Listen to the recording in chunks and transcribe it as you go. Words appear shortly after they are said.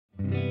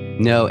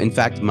No, in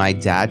fact, my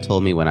dad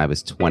told me when I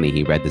was 20,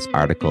 he read this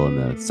article in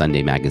the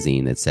Sunday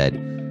magazine that said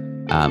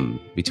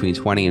between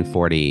 20 and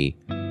 40,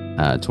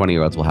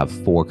 20-year-olds will have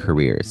 4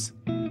 careers.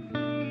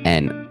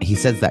 And he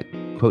says that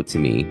quote to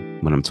me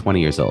when I'm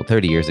 20 years old,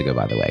 30 years ago,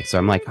 by the way. So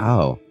I'm like,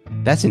 oh,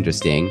 that's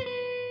interesting.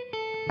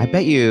 I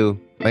bet you,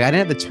 like, I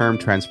didn't have the term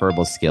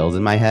transferable skills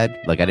in my head.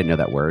 Like, I didn't know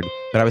that word.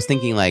 But I was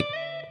thinking, like,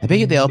 I bet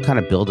you they all kind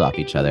of build off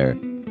each other.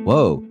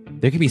 Whoa,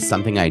 there could be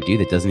something I do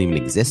that doesn't even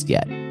exist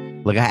yet.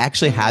 Like, I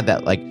actually had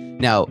that, like,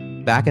 now,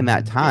 back in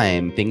that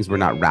time, things were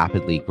not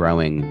rapidly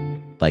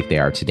growing like they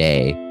are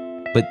today.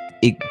 But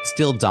it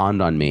still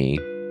dawned on me.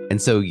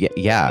 And so,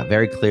 yeah,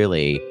 very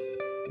clearly,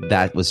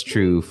 that was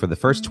true for the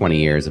first 20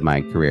 years of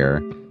my career.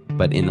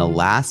 But in the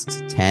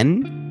last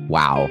 10,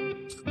 wow.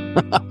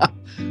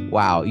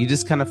 Wow, you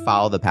just kind of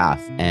follow the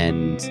path.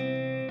 And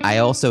I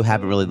also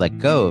haven't really let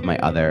go of my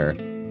other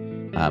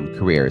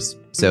careers.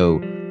 So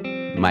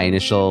my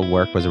initial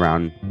work was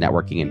around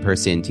networking in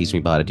person, teaching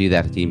people how to do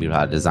that, teaching people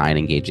how to design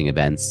engaging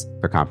events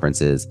for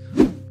conferences.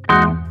 Hey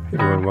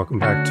everyone, welcome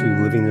back to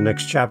Living the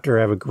Next Chapter.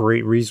 I have a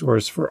great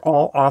resource for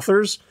all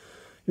authors.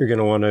 You're going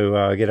to want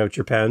to get out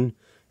your pen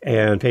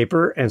and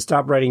paper and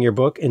stop writing your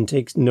book and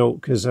take note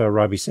because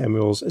Robbie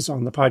Samuels is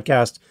on the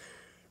podcast.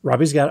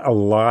 Robbie's got a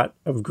lot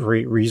of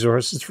great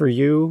resources for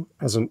you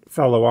as a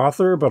fellow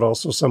author, but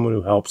also someone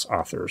who helps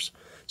authors.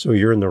 So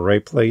you're in the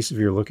right place if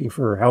you're looking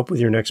for help with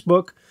your next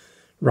book.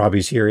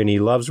 Robbie's here and he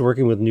loves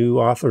working with new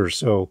authors.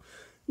 So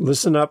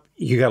listen up.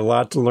 You got a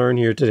lot to learn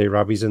here today.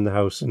 Robbie's in the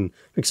house and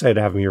I'm excited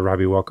to have him here.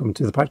 Robbie, welcome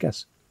to the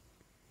podcast.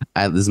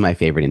 This is my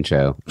favorite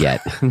intro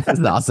yet. This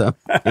is awesome.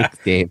 Thanks,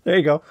 Dave. There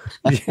you go.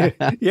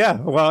 Yeah.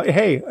 Well,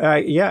 hey,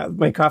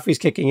 my coffee's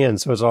kicking in,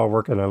 so it's all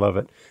working. I love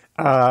it.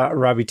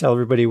 Robbie, tell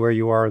everybody where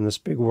you are in this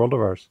big world of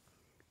ours.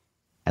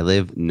 I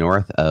live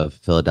north of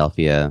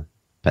Philadelphia,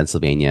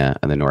 Pennsylvania,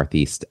 and the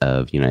northeast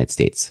of United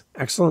States.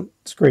 Excellent.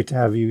 It's great to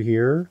have you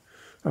here.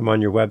 I'm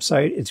on your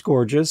website. It's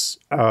gorgeous.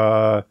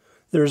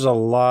 There's a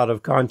lot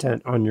of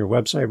content on your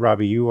website,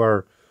 Robbie. You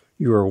are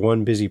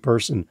one busy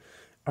person.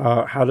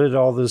 How did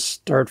all this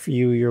start for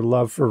you? Your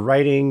love for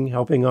writing,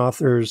 helping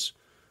authors.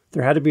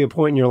 There had to be a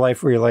point in your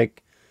life where you're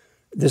like,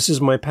 this is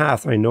my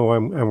path. I know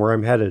I'm where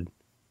I'm headed.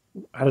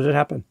 How did it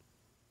happen?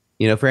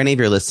 You know, for any of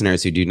your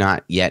listeners who do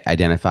not yet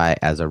identify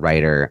as a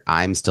writer,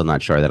 I'm still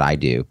not sure that I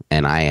do.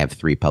 And I have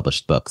 3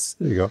 published books.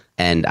 There you go.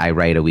 And I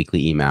write a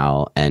weekly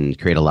email and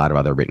create a lot of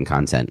other written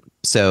content.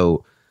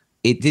 So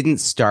it didn't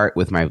start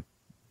with my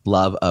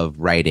love of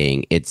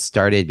writing. It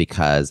started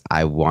because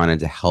I wanted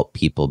to help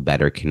people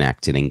better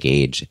connect and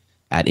engage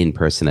at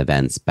in-person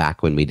events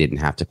back when we didn't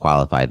have to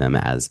qualify them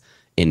as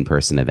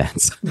in-person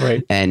events.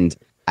 Right. And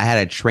I had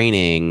a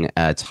training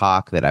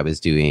talk that I was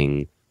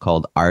doing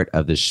called Art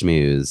of the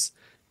Schmooze.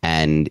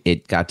 And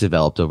it got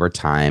developed over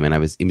time. And it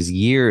was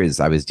years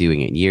I was doing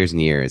it, years and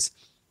years.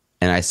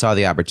 And I saw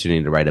the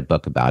opportunity to write a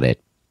book about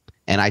it.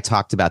 And I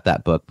talked about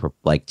that book for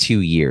like 2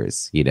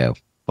 years, you know,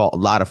 a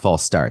lot of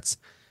false starts.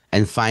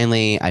 And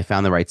finally, I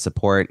found the right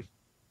support.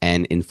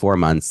 And in 4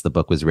 months, the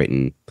book was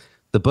written.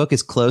 The book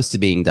is close to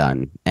being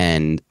done.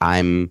 And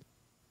I'm,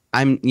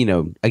 you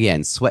know,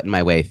 again, sweating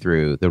my way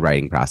through the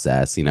writing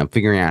process, you know,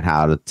 figuring out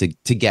how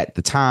to get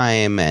the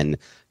time and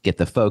get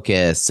the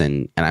focus.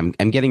 And I'm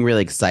getting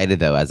really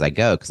excited, though, as I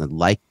go, because I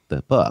like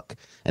the book.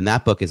 And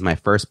that book is my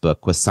first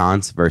book,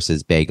 Croissants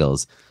versus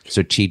Bagels,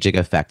 Strategic,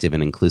 Effective,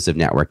 and Inclusive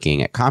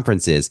Networking at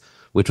Conferences,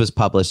 which was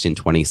published in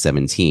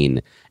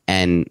 2017.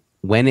 And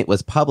when it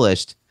was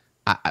published,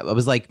 I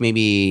was like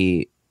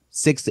maybe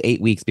 6 to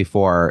 8 weeks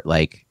before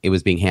like it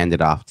was being handed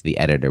off to the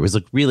editor. It was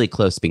like really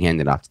close to being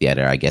handed off to the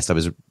editor. I guess I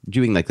was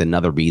doing like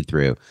another read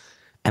through.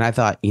 And I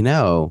thought, you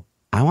know,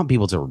 I want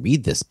people to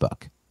read this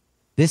book.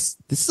 This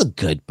is a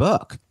good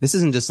book. This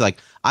isn't just like,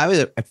 I was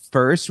at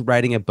first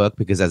writing a book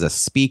because as a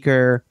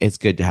speaker, it's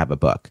good to have a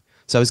book.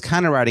 So I was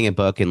kind of writing a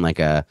book in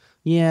like I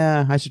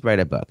should write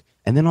a book.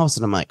 And then all of a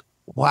sudden I'm like,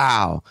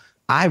 wow,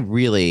 I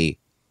really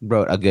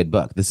wrote a good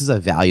book. This is a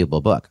valuable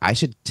book. I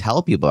should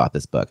tell people about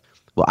this book.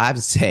 Well, I have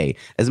to say,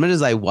 as much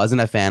as I wasn't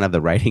a fan of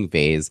the writing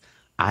phase,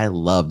 I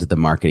loved the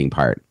marketing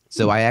part.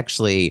 So I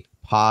actually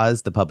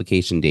paused the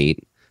publication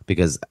date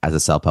because as a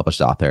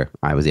self-published author,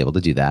 I was able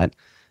to do that.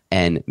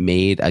 And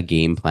made a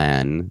game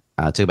plan.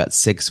 It took about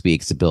 6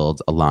 weeks to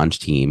build a launch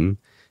team.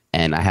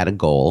 And I had a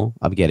goal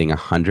of getting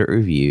 100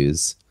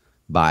 reviews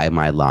by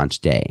my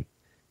launch day.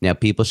 Now,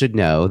 people should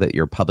know that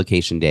your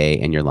publication day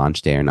and your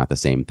launch day are not the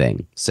same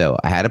thing. So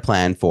I had a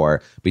plan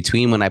for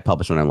between when I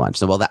published and when I launched.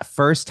 So, well, that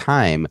first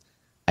time,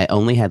 I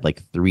only had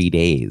like 3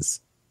 days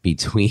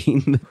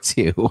between the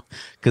two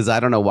because I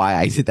don't know why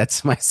I did that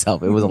to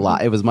myself. It was a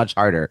lot. It was much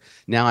harder.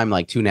 Now I'm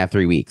like 2.5,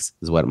 3 weeks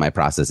is what my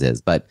process is.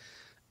 But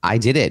I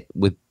did it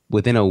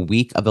within a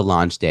week of the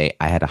launch day.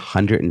 I had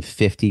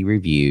 150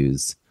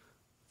 reviews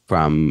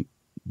from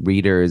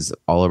readers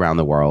all around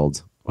the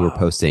world who were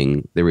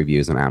posting the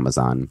reviews on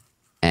Amazon.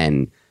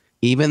 And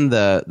even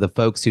the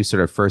folks who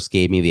sort of first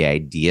gave me the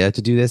idea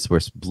to do this were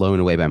blown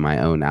away by my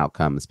own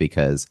outcomes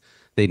because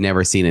they'd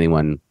never seen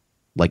anyone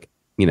like,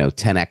 you know,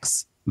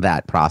 10x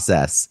that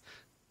process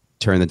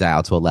turn the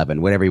dial to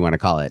 11, whatever you want to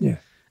call it. Yeah.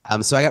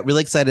 So I got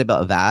really excited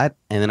about that.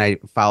 And then I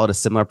followed a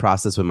similar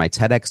process when my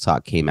TEDx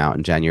talk came out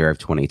in January of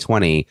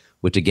 2020,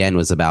 which again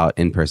was about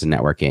in-person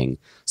networking.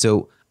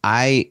 So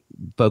I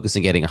focused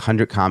on getting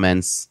 100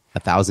 comments,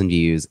 1,000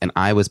 views, and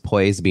I was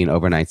poised to be an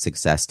overnight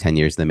success 10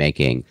 years in the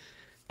making.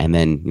 And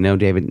then,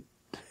 David,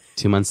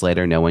 2 months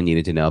later, no one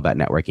needed to know about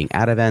networking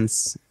at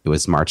events. It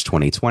was March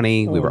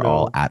 2020. We were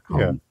all at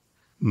home.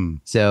 Yeah.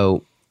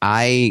 So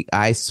I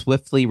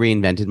swiftly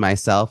reinvented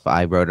myself.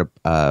 I wrote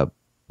a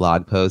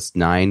blog post,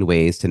 9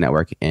 ways to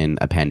network in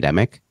a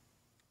pandemic.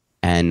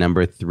 And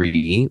number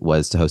 3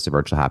 was to host a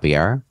virtual happy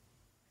hour.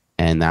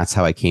 And that's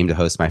how I came to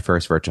host my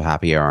first virtual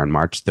happy hour on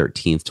March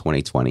 13th,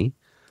 2020,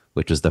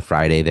 which was the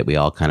Friday that we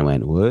all kind of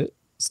went,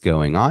 what's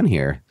going on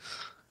here?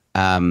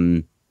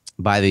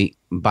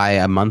 By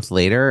a month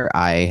later,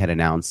 I had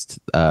announced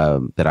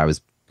that I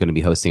was going to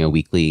be hosting a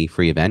weekly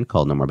free event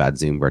called No More Bad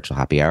Zoom Virtual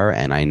Happy Hour.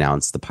 And I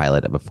announced the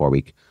pilot of a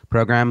 4-week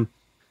program.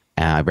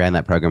 I ran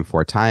that program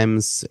 4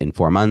 times in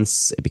 4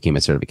 months. It became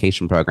a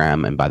certification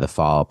program. And by the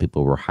fall,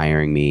 people were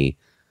hiring me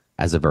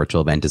as a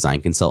virtual event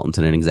design consultant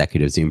and an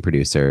executive Zoom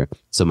producer.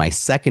 So my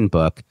second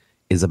book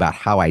is about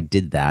how I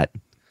did that,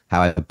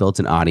 how I built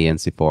an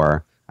audience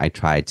before I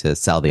tried to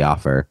sell the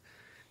offer.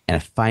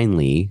 And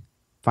finally,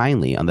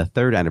 on the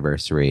 3rd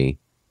anniversary,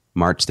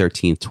 March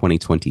 13th,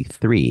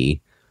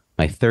 2023,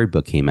 my 3rd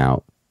book came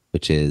out,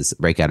 which is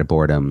Break Out of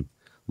Boredom,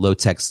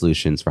 Low-Tech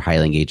Solutions for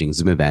Highly Engaging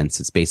Zoom Events.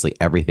 It's basically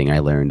everything I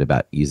learned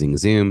about using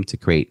Zoom to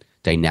create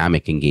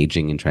dynamic,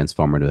 engaging, and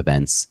transformative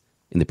events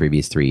in the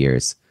previous 3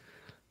 years.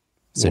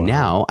 So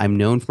now I'm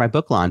known for my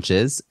book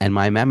launches, and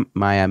my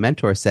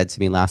mentor said to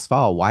me last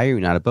fall, why are you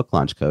not a book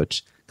launch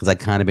coach? Because I'd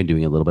kind of been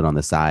doing a little bit on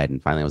the side,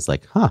 and finally I was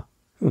like,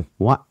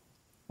 what?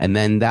 And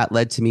then that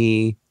led to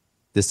me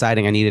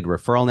deciding I needed a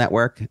referral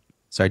network,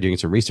 started doing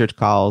some research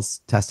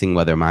calls, testing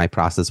whether my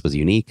process was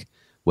unique,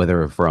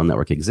 whether a referral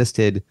network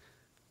existed.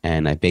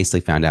 And I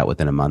basically found out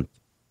within a month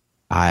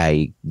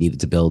I needed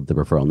to build the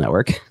referral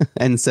network.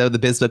 And so the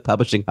Biz Book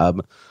Publishing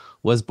Hub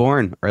was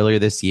born earlier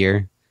this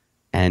year.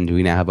 And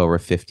we now have over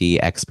 50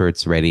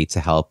 experts ready to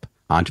help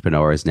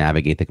entrepreneurs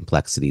navigate the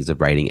complexities of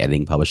writing,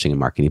 editing, publishing, and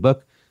marketing a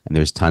book. And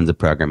there's tons of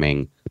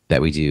programming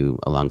that we do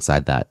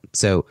alongside that.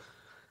 So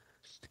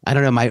I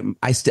don't know,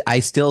 I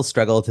still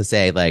struggle to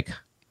say, like,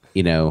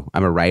 I'm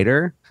a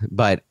writer,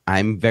 but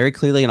I'm very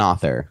clearly an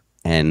author.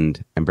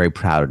 And I'm very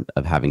proud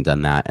of having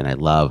done that. And I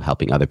love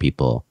helping other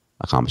people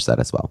accomplish that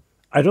as well.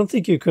 I don't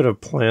think you could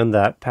have planned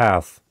that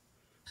path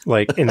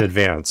like in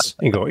advance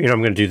and go, I'm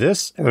going to do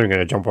this, and then I'm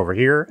going to jump over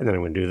here, and then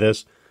I'm going to do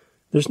this.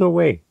 There's no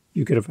way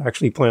you could have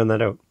actually planned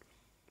that out.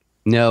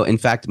 No, in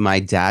fact,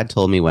 my dad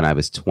told me when I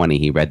was 20,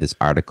 he read this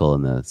article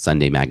in the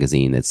Sunday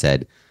magazine that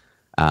said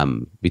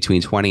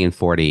between 20 and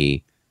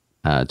 40,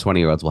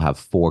 20-year-olds will have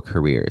 4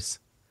 careers.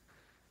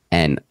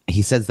 And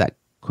he says that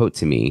quote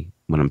to me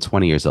when I'm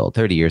 20 years old,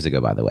 30 years ago,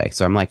 by the way.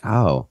 So I'm like,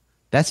 oh,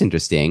 that's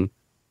interesting.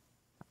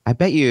 I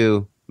bet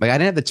you, like, I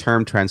didn't have the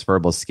term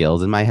transferable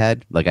skills in my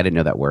head. Like, I didn't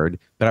know that word,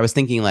 but I was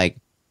thinking, like,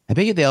 I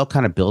bet you they all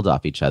kind of build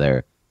off each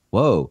other.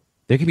 Whoa,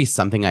 there could be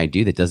something I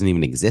do that doesn't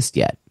even exist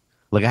yet.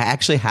 Like, I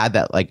actually had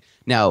that, like,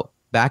 now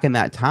back in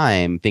that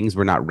time, things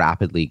were not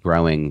rapidly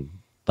growing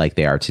like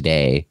they are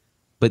today,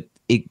 but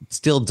it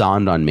still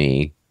dawned on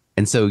me.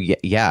 And so,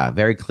 yeah,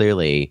 very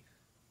clearly,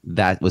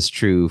 that was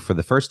true for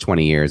the first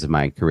 20 years of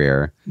my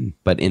career.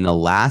 But in the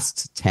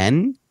last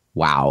 10,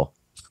 wow.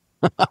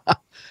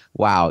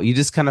 Wow. You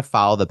just kind of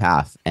follow the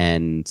path.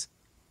 And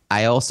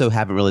I also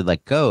haven't really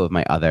let go of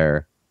my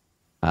other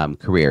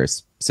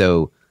careers.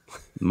 So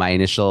my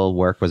initial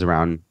work was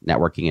around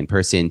networking in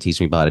person,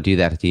 teaching people how to do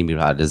that, teaching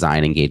people how to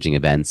design engaging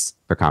events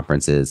for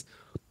conferences.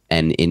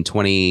 And in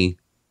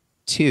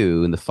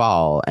 22, in the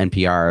fall,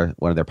 NPR,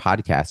 one of their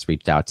podcasts,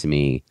 reached out to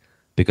me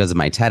because of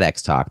my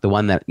TEDx talk, the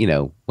one that,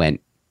 went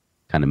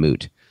kind of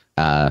moot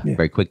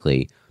very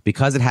quickly,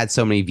 because it had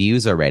so many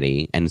views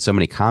already and so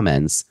many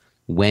comments.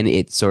 When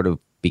it sort of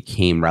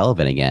became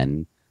relevant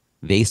again,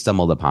 they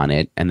stumbled upon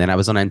it. And then I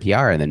was on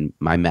NPR, and then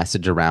my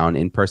message around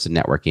in-person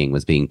networking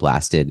was being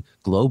blasted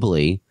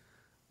globally.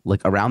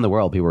 Like, around the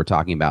world, people were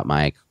talking about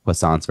my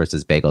croissants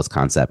versus bagels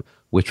concept,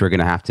 which we're going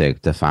to have to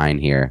define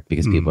here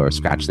because people are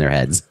scratching their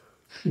heads.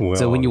 Well,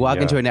 so when you walk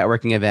into a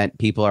networking event,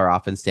 people are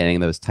often standing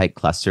in those tight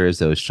clusters,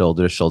 those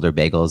shoulder-to-shoulder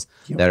bagels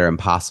that are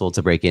impossible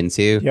to break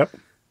into. Yep.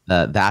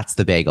 That's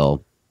the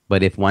bagel.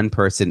 But if one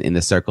person in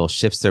the circle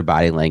shifts their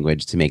body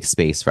language to make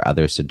space for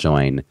others to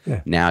join,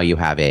 now you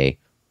have a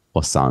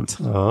croissant.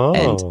 Oh.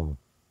 And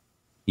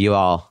you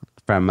all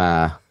from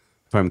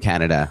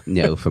Canada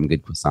know from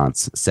good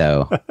croissants.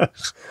 So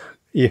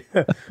yeah.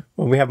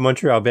 Well, we have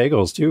Montreal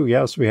bagels too.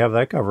 Yes, we have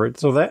that covered.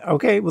 So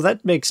that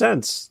makes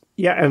sense.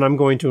 Yeah, and I'm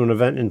going to an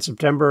event in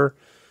September,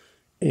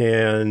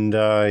 and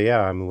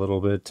I'm a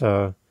little bit.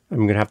 I'm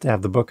going to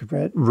have the book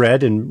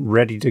read and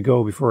ready to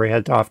go before I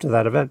head off to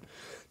that event,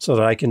 so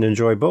that I can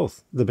enjoy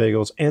both the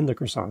bagels and the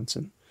croissants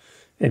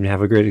and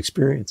have a great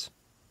experience.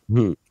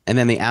 Mm-hmm. And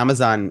then the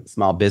Amazon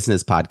Small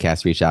Business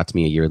Podcast reached out to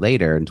me a year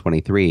later in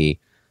 23,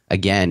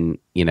 again,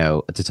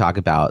 to talk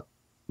about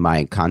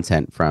my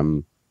content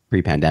from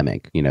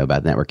pre-pandemic,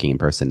 about networking in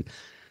person.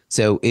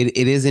 So it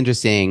is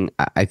interesting.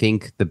 I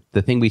think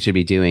the thing we should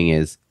be doing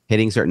is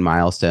hitting certain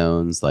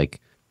milestones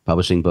like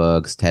publishing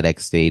books,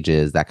 TEDx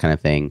stages, that kind of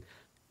thing,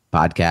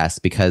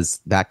 podcasts, because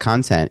that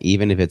content,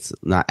 even if it's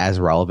not as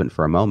relevant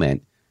for a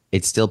moment,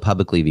 it's still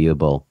publicly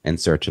viewable and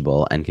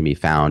searchable and can be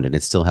found, and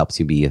it still helps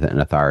you be an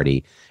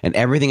authority. And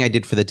everything I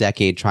did for the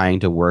decade trying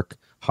to work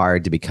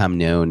hard to become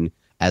known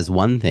as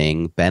one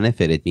thing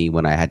benefited me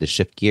when I had to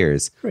shift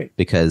gears, Right.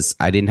 because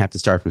I didn't have to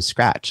start from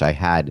scratch. I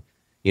had,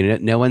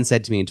 no one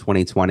said to me in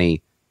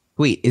 2020,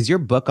 wait, is your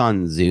book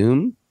on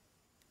Zoom?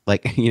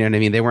 Like, you know what I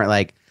mean? They weren't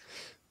like,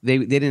 they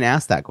didn't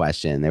ask that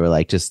question. They were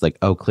like, just like,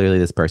 oh, clearly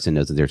this person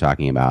knows what they're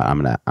talking about.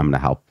 I'm gonna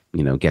help,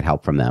 get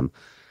help from them.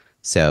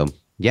 So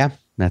yeah,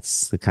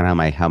 that's kind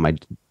of how my,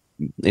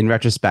 in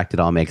retrospect, it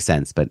all makes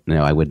sense. But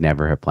no, I would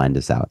never have planned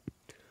this out.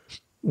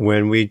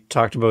 When we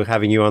talked about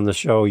having you on the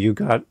show, you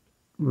got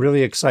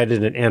really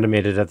excited and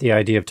animated at the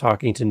idea of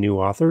talking to new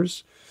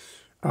authors.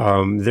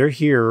 They're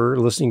here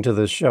listening to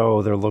the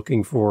show. They're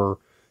looking for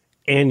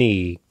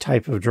any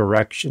type of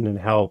direction and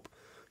help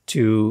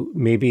to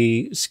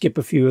maybe skip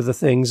a few of the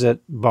things that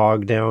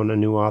bog down a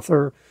new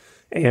author.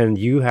 And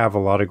you have a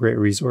lot of great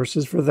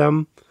resources for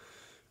them.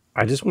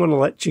 I just want to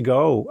let you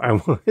go. I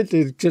wanted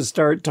to just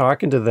start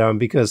talking to them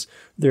because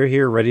they're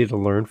here ready to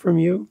learn from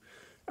you.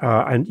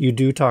 And you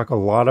do talk a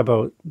lot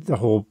about the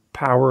whole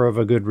power of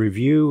a good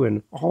review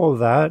and all of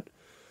that.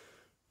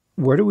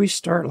 Where do we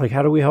start? Like,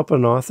 how do we help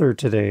an author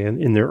today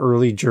in their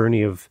early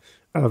journey of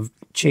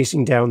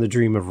chasing down the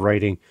dream of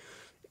writing?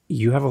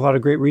 You have a lot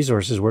of great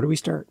resources. Where do we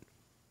start?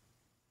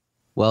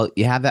 Well,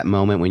 you have that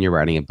moment when you're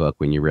writing a book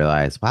when you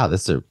realize, wow,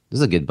 this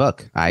is a good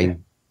book. I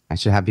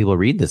should have people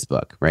read this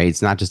book, right?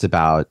 It's not just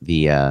about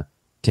the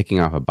ticking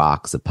off a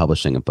box of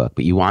publishing a book,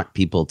 but you want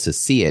people to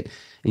see it.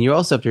 And you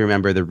also have to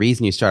remember the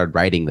reason you started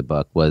writing the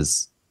book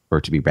was for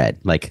it to be read.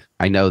 Like,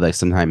 I know that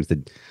sometimes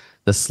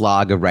the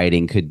slog of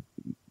writing could,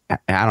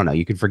 I don't know,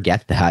 you could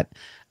forget that.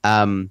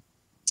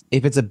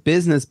 If it's a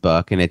business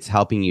book and it's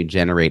helping you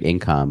generate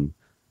income,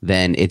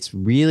 then it's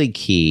really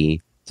key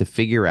to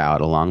figure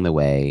out along the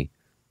way,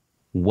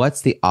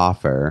 what's the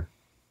offer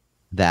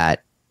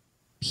that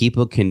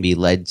people can be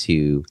led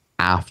to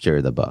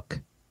after the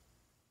book?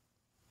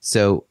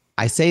 So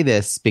I say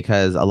this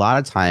because a lot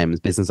of times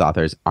business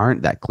authors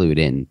aren't that clued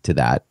in to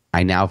that.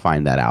 I now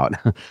find that out.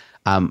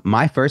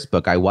 My first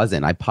book, I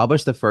wasn't. I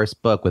published the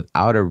first book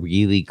without a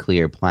really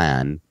clear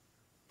plan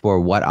for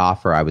what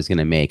offer I was going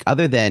to make,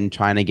 other than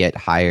trying to get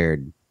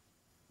hired,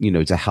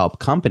 to help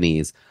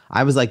companies.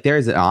 I was like,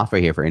 there's an offer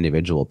here for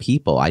individual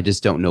people. I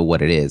just don't know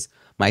what it is.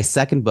 My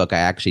second book, I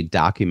actually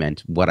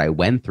document what I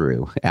went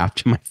through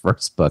after my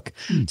first book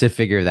to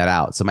figure that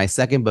out. So my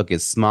second book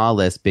is Small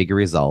List, Big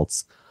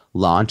Results.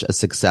 Launch a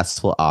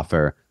successful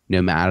offer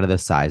no matter the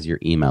size of your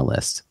email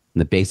list. And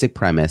the basic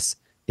premise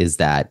is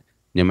that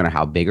no matter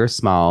how big or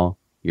small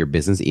your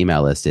business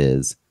email list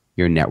is,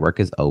 your network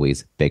is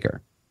always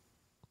bigger.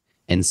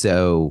 And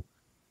so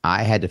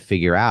I had to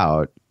figure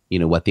out,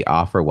 what the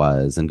offer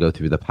was and go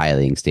through the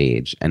piloting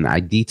stage. And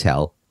I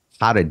detail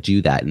how to do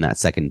that in that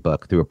second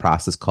book through a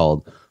process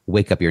called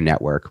Wake Up Your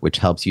Network, which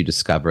helps you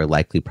discover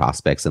likely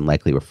prospects and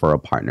likely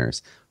referral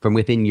partners from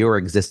within your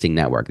existing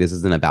network. This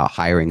isn't about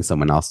hiring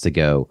someone else to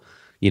go,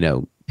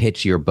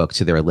 pitch your book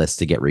to their list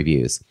to get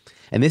reviews.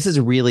 And this is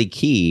really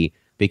key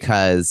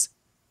because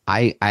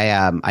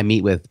I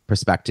meet with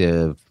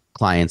prospective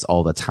clients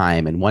all the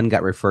time. And one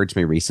got referred to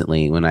me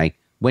recently. When I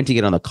went to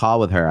get on the call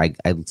with her, I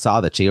saw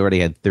that she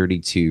already had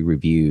 32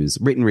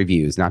 written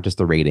reviews, not just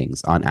the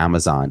ratings, on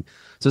Amazon.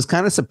 So I was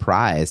kind of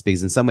surprised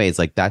because in some ways,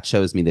 like, that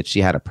shows me that she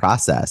had a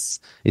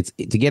process.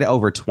 To get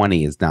over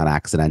 20 is not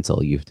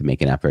accidental. You have to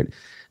make an effort.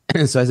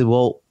 So I said,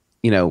 well,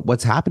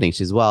 what's happening? She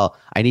says, well,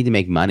 I need to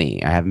make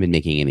money. I haven't been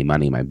making any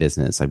money in my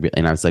business.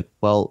 And I was like,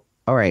 well,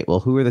 all right, well,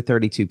 who are the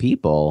 32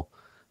 people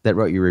that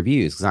wrote your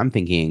reviews? Because I'm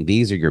thinking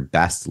these are your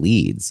best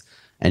leads.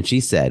 And she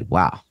said,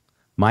 wow,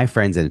 my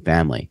friends and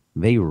family,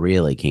 they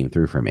really came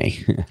through for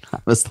me. I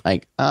was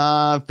like,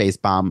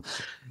 facepalm.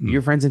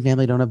 Your friends and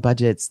family don't have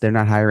budgets. They're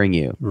not hiring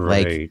you.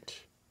 Right. Like,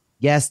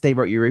 yes, they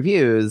wrote your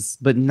reviews,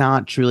 but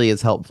not truly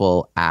as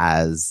helpful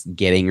as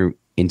getting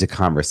into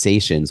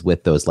conversations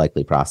with those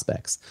likely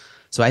prospects.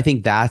 So I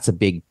think that's a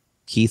big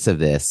piece of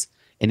this.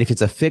 And if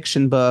it's a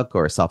fiction book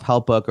or a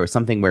self-help book or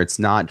something where it's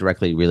not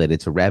directly related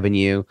to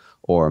revenue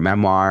or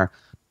memoir,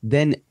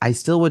 then I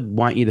still would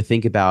want you to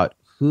think about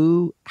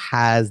who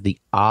has the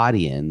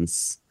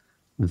audience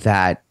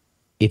that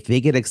if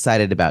they get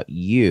excited about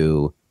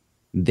you,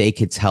 they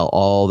could tell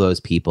all those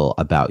people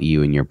about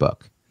you in your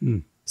book.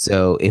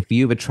 So if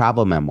you have a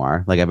travel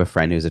memoir, like I have a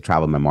friend who's a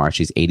travel memoir,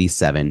 she's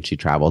 87. She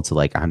traveled to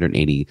like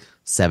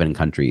 187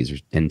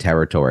 countries and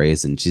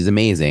territories, and she's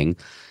amazing.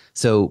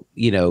 So,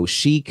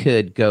 she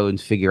could go and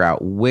figure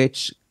out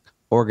which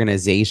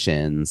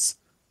organizations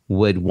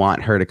would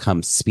want her to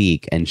come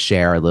speak and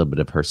share a little bit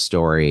of her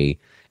story.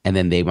 And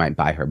then they might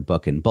buy her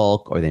book in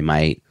bulk, or they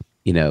might,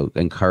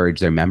 encourage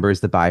their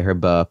members to buy her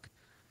book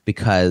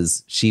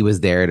because she was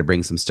there to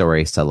bring some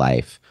stories to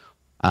life.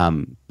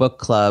 book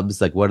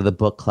clubs, like what are the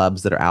book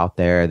clubs that are out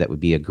there that would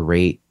be a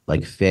great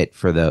like fit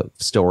for the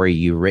story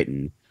you've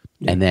written.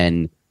 Yeah. And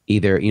then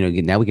either,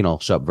 now we can all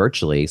show up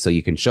virtually. So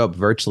you can show up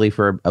virtually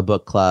for a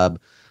book club.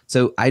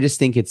 So I just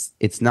think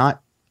it's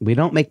not, we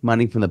don't make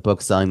money from the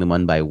book selling them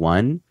one by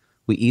one.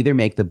 We either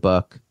make the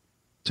book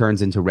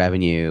turns into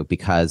revenue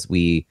because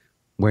we're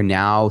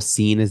now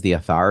seen as the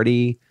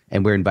authority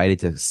and we're invited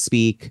to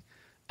speak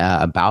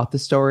about the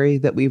story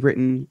that we've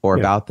written or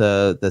about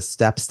the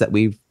steps that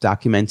we've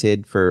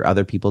documented for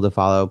other people to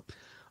follow,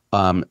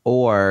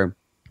 or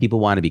people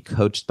want to be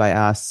coached by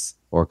us,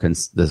 or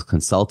the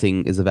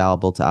consulting is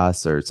available to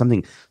us or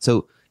something.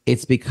 So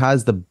it's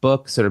because the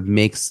book sort of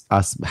makes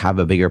us have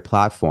a bigger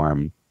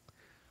platform,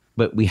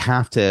 but we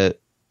have to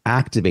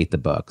activate the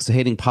book. So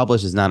hitting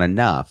publish is not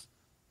enough.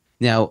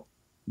 Now,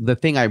 the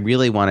thing I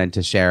really wanted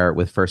to share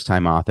with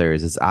first-time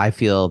authors is I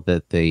feel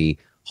that the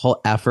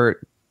whole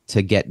effort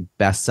to get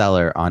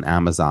bestseller on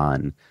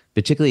Amazon,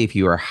 particularly if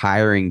you are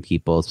hiring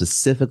people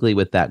specifically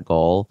with that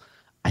goal,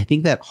 I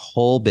think that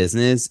whole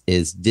business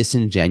is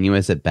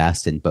disingenuous at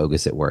best and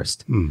bogus at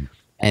worst.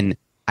 And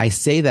I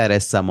say that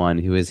as someone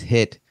who has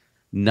hit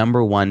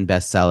 #1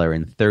 bestseller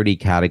in 30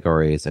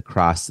 categories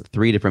across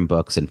 3 different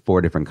books in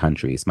 4 different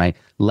countries. My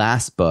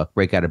last book,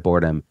 Break Out of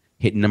Boredom,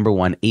 hit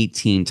 #1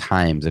 18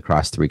 times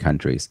across 3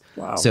 countries.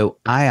 Wow. So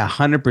I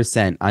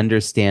 100%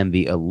 understand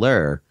the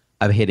allure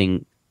of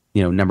hitting,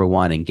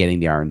 #1 and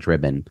getting the orange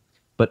ribbon.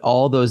 But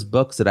all those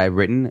books that I've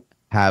written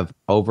have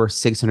over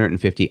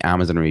 650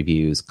 Amazon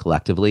reviews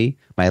collectively.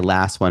 My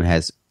last one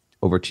has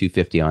over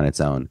 250 on its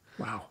own.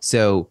 Wow.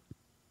 So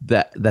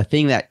the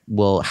thing that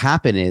will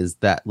happen is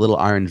that little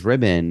orange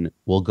ribbon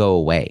will go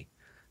away.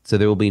 So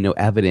there will be no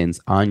evidence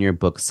on your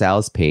book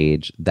sales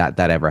page that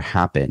ever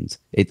happened.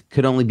 It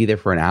could only be there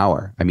for an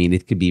hour. I mean,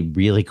 it could be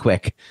really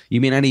quick.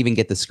 You may not even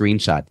get the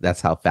screenshot.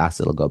 That's how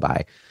fast it'll go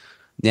by.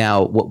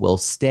 Now, what will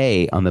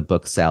stay on the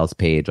book sales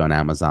page on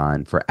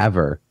Amazon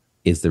forever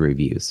is the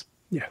reviews.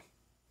 Yeah.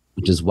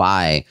 Which is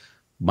why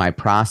my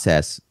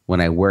process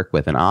when I work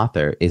with an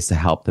author is to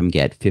help them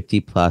get 50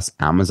 plus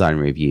Amazon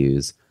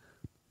reviews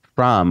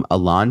from a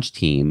launch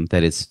team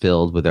that is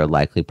filled with their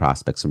likely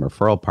prospects and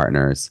referral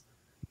partners,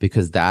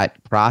 because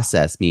that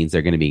process means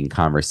they're going to be in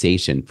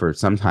conversation for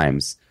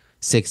sometimes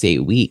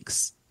 6-8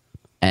 weeks.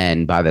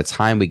 And by the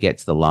time we get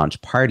to the launch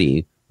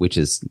party, which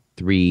is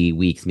 3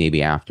 weeks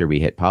maybe after we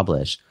hit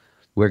publish,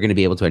 we're going to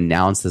be able to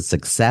announce the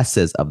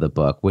successes of the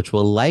book, which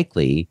will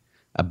likely,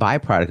 a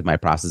byproduct of my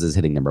process is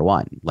hitting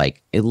 #1.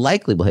 Like it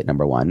likely will hit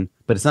 #1,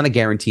 but it's not a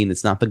guarantee and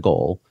it's not the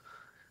goal,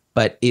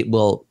 but it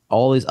will,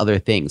 all these other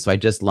things. So I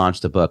just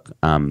launched a book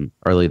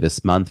early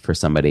this month for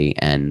somebody,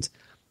 and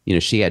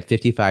she had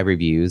 55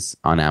 reviews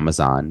on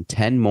Amazon,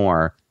 10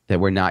 more that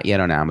were not yet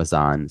on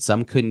Amazon.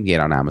 Some couldn't get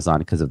on Amazon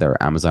because of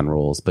their Amazon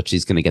rules, but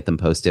she's going to get them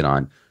posted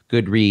on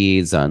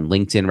Goodreads, on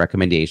LinkedIn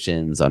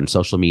recommendations, on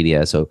social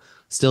media. So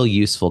still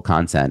useful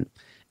content.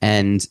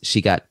 And she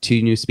got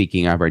 2 new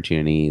speaking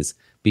opportunities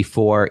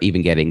before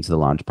even getting to the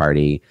launch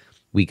party.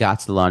 We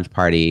got to the launch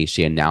party.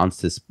 She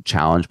announced this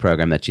challenge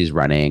program that she's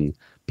running.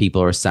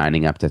 People are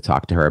signing up to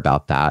talk to her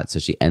about that. So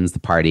she ends the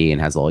party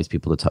and has all these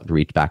people to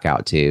reach back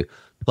out to.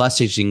 Plus,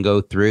 she can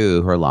go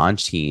through her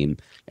launch team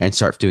and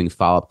start doing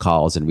follow-up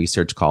calls and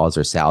research calls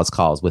or sales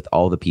calls with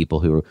all the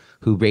people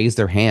who raised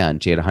their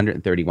hand. She had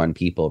 131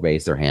 people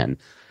raise their hand.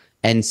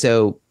 And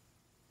so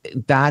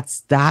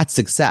that's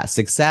success.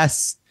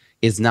 Success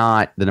is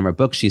not the number of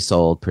books she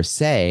sold per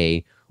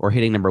se or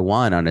hitting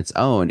 #1 on its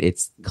own.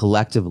 It's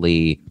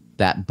collectively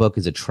that book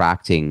is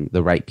attracting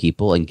the right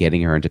people and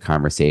getting her into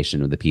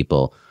conversation with the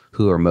people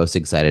who are most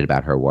excited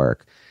about her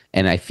work.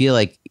 And I feel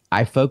like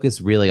I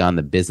focus really on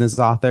the business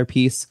author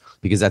piece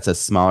because that's a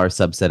smaller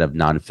subset of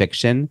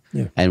nonfiction,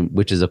 and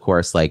which is, of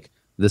course, like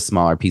the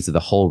smaller piece of the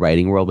whole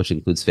writing world, which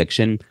includes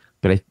fiction.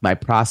 But my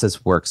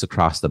process works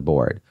across the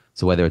board.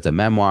 So whether it's a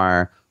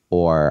memoir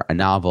or a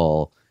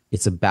novel,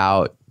 it's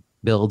about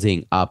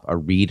building up a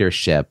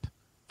readership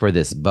for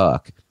this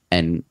book.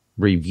 And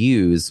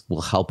reviews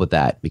will help with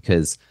that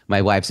because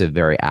my wife's a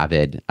very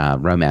avid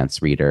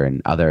romance reader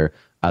and other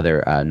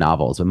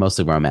novels, but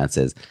mostly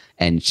romances.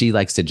 And she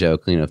likes to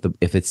joke,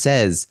 if it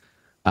says,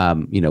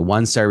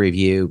 1-star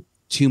review,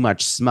 too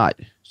much smut,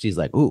 she's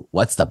like, ooh,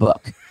 what's the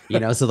book?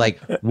 So like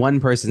one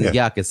person's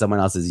yuck is someone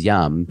else's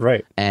yum.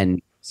 Right.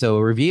 And so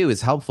a review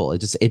is helpful. It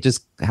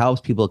just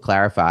helps people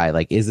clarify,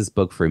 like, is this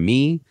book for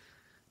me?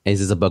 Is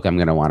this a book I'm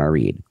going to want to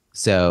read?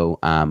 So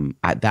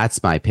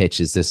that's my pitch,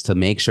 is just to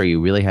make sure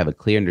you really have a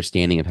clear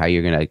understanding of how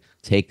you're going to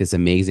take this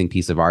amazing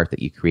piece of art that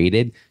you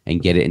created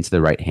and get it into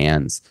the right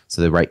hands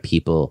so the right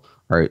people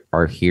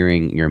are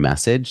hearing your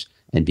message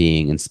and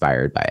being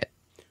inspired by it.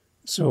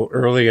 So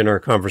early in our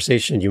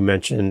conversation, you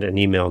mentioned an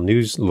email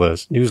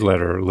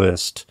newsletter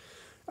list,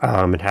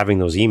 and having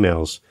those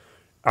emails.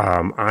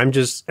 I'm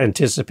just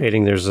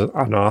anticipating there's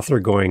an author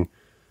going,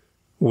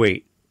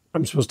 wait,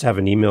 I'm supposed to have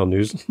an email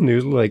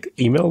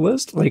email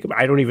list? Like,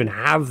 I don't even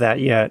have that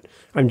yet.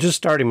 I'm just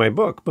starting my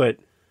book, but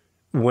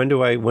when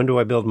do I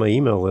build my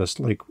email list?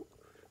 Like,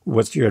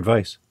 what's your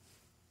advice?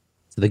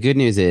 So the good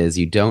news is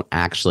you don't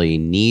actually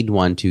need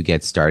one to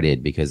get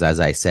started because,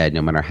 as I said,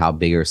 no matter how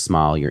big or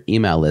small your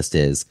email list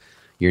is,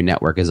 your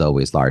network is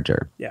always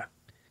larger. Yeah.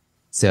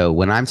 So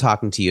when I'm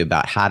talking to you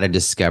about how to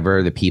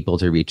discover the people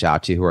to reach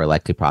out to who are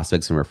likely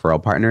prospects and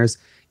referral partners,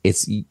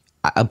 it's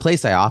a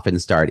place I often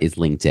start is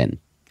LinkedIn.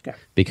 Okay.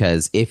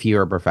 Because if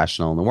you're a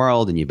professional in the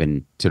world and you've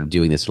been sort of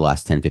doing this for the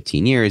last 10,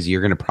 15 years,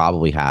 you're going to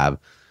probably have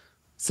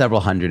several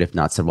hundred, if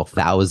not several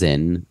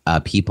thousand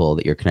people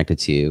that you're connected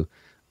to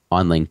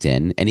on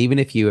LinkedIn. And even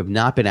if you have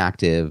not been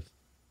active,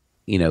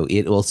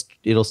 it'll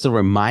still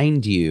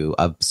remind you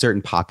of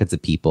certain pockets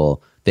of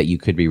people that you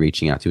could be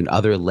reaching out to in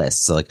other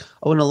lists. So like,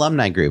 an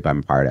alumni group I'm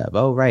a part of.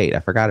 Oh, right.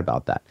 I forgot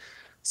about that.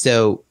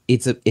 So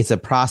it's a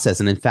process.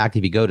 And in fact,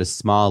 if you go to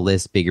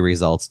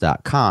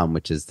smalllistbiggerresults.com,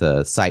 which is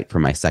the site for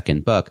my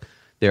second book,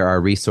 there are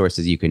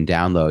resources you can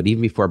download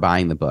even before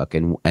buying the book.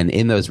 And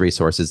in those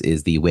resources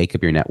is the Wake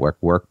Up Your Network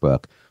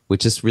workbook,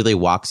 which just really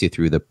walks you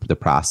through the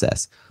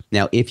process.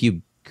 Now, if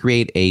you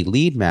create a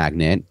lead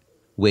magnet,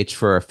 which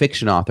for a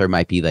fiction author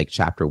might be like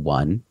chapter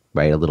 1,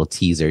 right? A little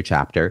teaser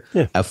chapter.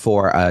 Yeah.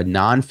 For a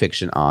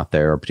nonfiction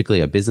author, or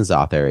particularly a business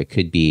author, it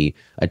could be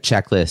a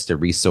checklist, a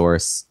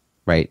resource,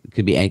 right? It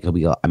could be, I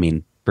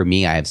mean, for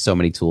me, I have so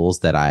many tools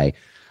that I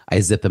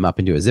zip them up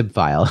into a zip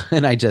file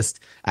and I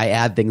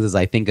add things as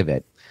I think of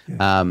it.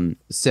 Yeah.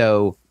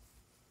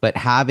 But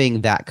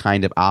having that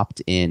kind of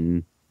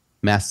opt-in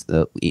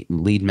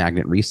lead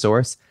magnet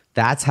resource,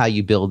 that's how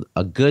you build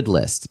a good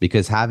list,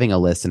 because having a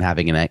list and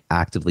having an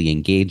actively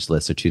engaged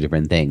list are two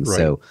different things. Right.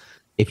 So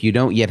if you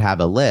don't yet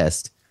have a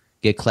list,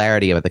 get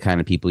clarity about the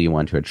kind of people you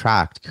want to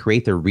attract,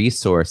 create the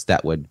resource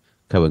that would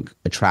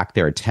attract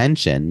their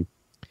attention,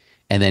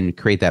 and then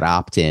create that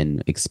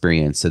opt-in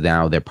experience. So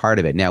now they're part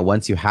of it. Now,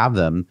 once you have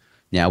them,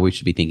 now we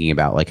should be thinking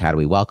about like, how do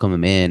we welcome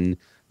them in?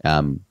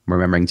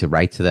 Remembering to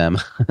write to them,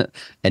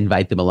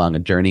 invite them along a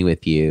journey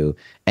with you,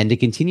 and to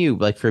continue.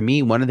 Like for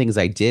me, one of the things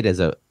I did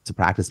to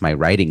practice my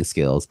writing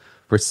skills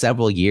for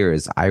several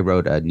years, I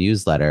wrote a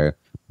newsletter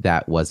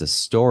that was a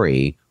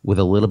story with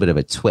a little bit of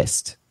a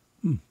twist.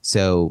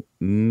 So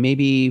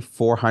maybe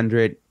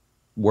 400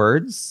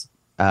 words.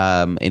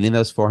 And in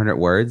those 400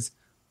 words,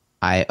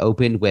 I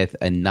opened with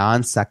a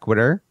non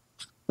sequitur,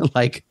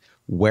 like,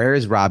 where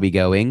is Robbie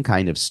going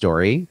kind of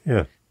story.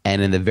 Yeah.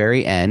 And in the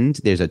very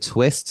end, there's a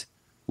twist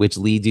which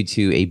leads you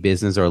to a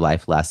business or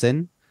life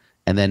lesson.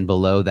 And then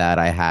below that,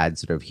 I had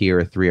sort of, here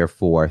are 3 or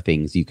 4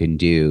 things you can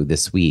do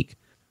this week,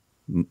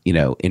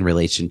 in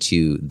relation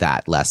to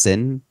that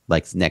lesson,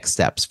 like next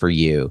steps for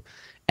you.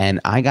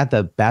 And I got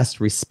the best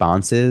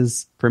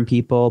responses from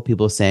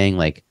people saying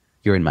like,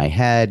 you're in my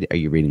head. Are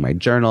you reading my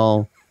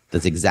journal?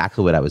 That's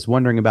exactly what I was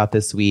wondering about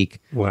this week.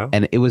 Wow.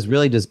 And it was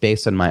really just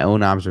based on my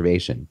own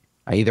observation.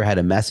 I either had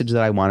a message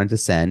that I wanted to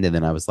send, and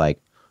then I was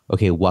like,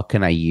 okay, what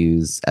can I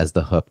use as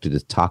the hook to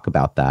just talk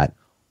about that?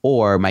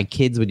 Or my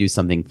kids would do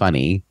something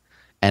funny,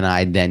 and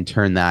I'd then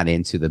turn that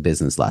into the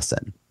business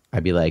lesson.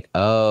 I'd be like,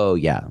 oh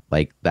yeah,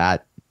 like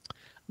that,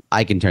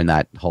 I can turn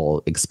that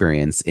whole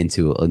experience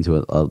into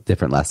a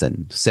different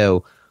lesson.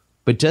 So,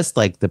 but just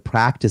like the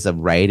practice of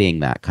writing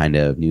that kind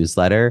of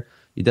newsletter,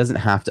 it doesn't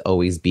have to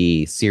always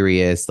be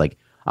serious. Like,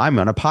 I'm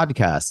on a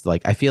podcast.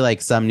 Like, I feel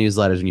like some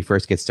newsletters, when you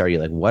first get started,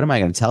 you're like, what am I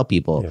going to tell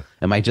people? Yeah.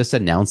 Am I just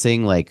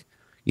announcing like,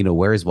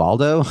 where's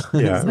Waldo?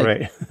 Yeah, like,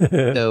 right.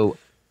 So,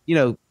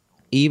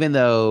 even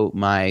though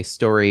my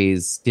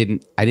stories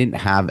I didn't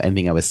have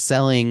anything I was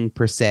selling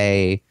per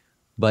se,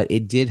 but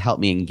it did help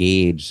me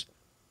engage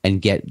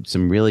and get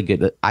some really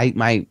good.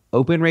 My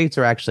open rates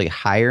are actually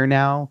higher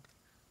now,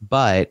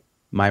 but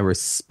my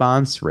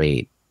response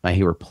rate, my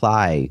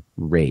reply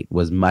rate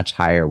was much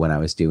higher when I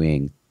was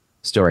doing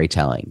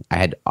storytelling. I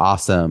had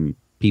awesome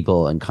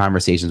people and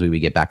conversations we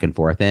would get back and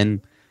forth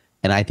in.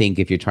 And I think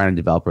if you're trying to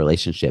develop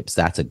relationships,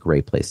 that's a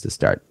great place to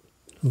start.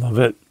 Love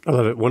it. I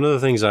love it. One of the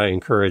things I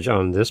encourage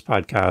on this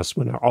podcast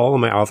when all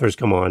of my authors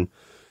come on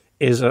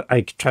is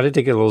I try to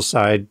take a little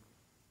side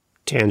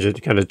tangent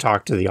to kind of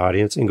talk to the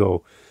audience and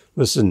go,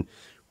 listen,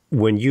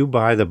 when you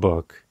buy the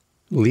book,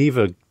 leave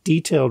a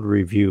detailed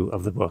review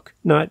of the book.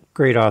 Not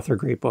great author,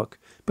 great book,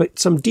 but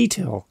some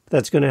detail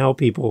that's going to help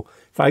people.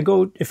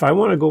 If I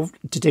want to go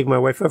to take my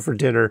wife out for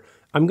dinner,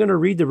 I'm going to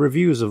read the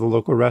reviews of the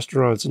local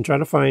restaurants and try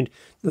to find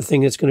the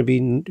thing that's going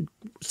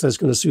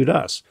to suit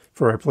us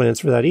for our plans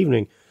for that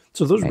evening.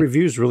 So those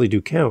reviews really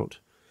do count.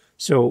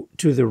 So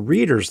to the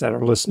readers that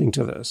are listening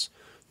to this,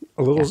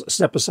 a little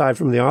step aside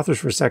from the authors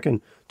for a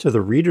second, to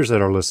the readers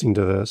that are listening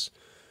to this,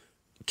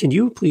 can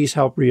you please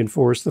help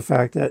reinforce the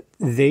fact that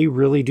they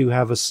really do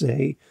have a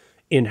say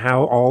in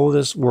how all of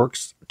this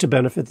works to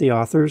benefit the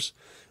authors?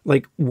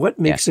 Like, what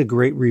makes a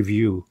great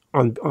review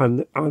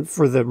on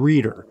for the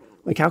reader?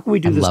 Like, how can we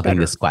do this better? I'm loving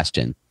this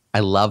question. I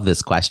love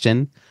this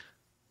question.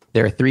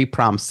 There are 3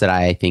 prompts that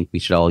I think we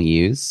should all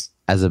use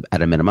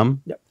at a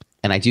minimum. Yep.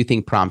 And I do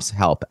think prompts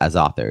help as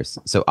authors.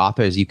 So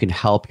authors, you can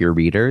help your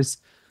readers.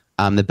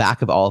 The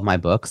back of all of my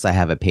books, I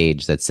have a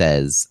page that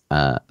says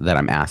that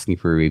I'm asking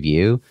for a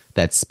review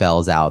that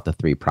spells out the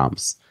 3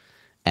 prompts.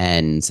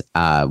 And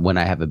when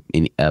I have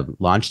a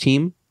launch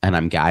team and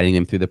I'm guiding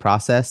them through the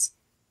process,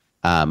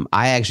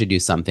 I actually do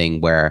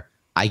something where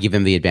I give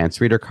them the advanced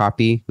reader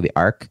copy, the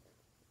ARC.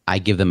 I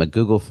give them a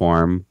Google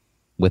form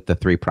with the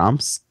 3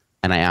 prompts,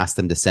 and I ask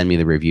them to send me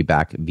the review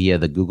back via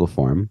the Google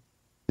form.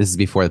 This is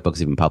before the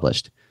book's even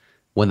published.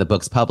 When the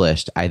book's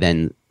published, I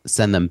then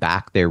send them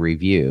back their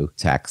review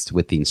text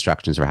with the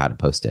instructions for how to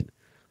post it.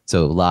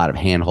 So a lot of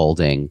hand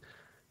holding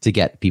to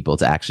get people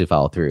to actually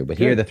follow through. But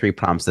here are the 3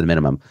 prompts at a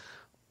minimum.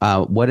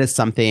 What is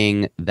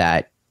something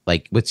that,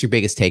 like, what's your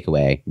biggest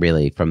takeaway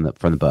really from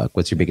the book?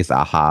 What's your biggest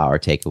aha or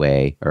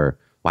takeaway or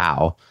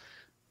wow?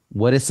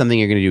 What is something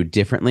you're going to do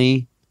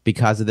differently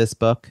because of this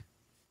book?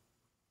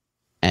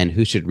 And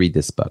who should read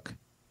this book?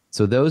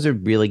 So those are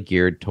really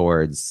geared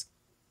towards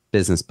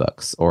business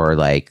books or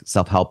like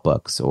self-help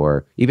books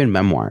or even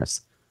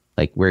memoirs,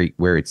 like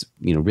where it's,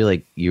 you know,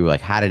 really you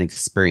like had an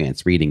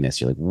experience reading this.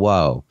 You're like,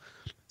 whoa.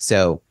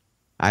 So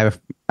I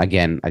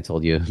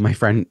told you my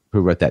friend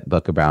who wrote that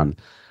book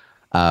around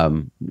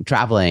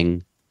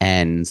traveling,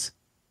 and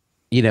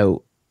you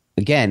know,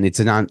 again, it's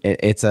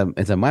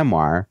a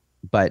memoir,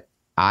 but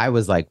I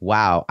was like,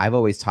 wow, I've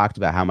always talked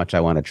about how much I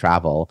want to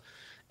travel.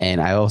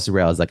 And I also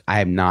realized like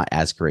I am not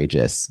as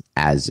courageous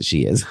as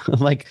she is.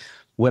 Like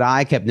what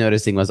I kept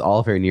noticing was all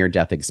of her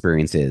near-death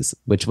experiences,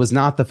 which was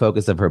not the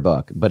focus of her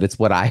book, but it's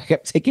what I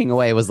kept taking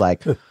away was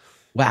like,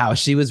 wow,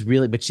 she was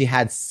really, but she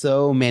had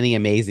so many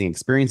amazing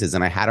experiences.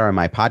 And I had her on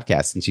my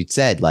podcast and she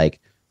said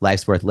like,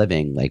 life's worth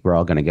living. Like we're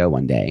all going to go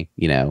one day,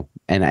 you know?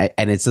 And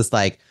it's just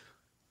like,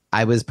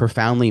 I was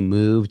profoundly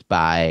moved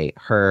by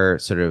her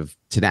sort of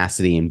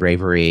tenacity and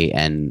bravery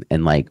and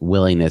like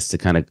willingness to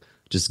kind of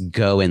just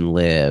go and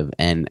live.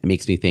 And it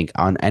makes me think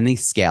on any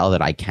scale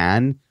that I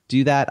can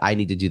do that, I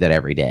need to do that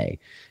every day.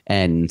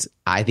 And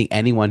I think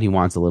anyone who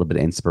wants a little bit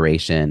of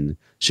inspiration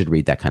should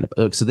read that kind of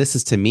book. So this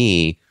is to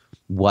me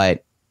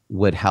what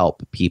would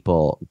help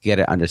people get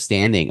an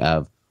understanding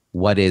of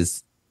what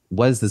is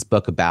this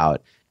book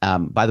about.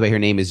 By the way, her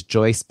name is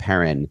Joyce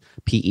Perrin,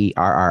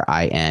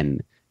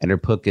 Perrin. And her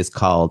book is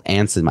called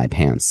Ants in My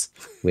Pants,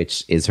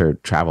 which is her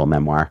travel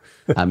memoir.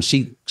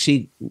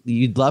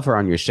 You'd love her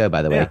on your show,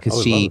 by the way,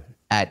 because she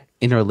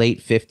in her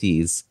late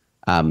 50s,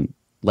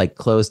 like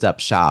closed up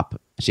shop.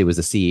 She was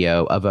a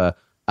CEO of a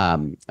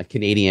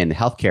Canadian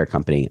healthcare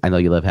company. I know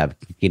you love having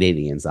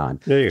Canadians on.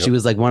 She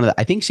was like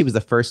I think she was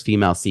the first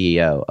female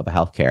CEO of a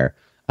healthcare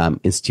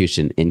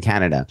institution in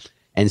Canada.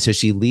 And so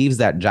she leaves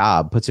that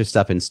job, puts her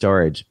stuff in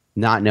storage,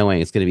 not knowing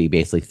it's going to be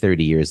basically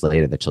 30 years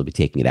later that she'll be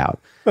taking it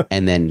out,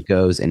 and then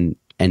goes and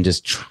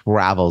just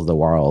travels the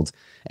world.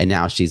 And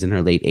now she's in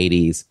her late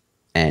 80s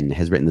and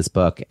has written this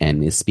book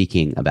and is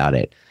speaking about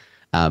it.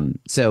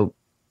 So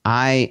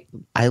I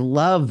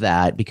love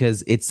that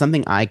because it's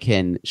something I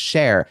can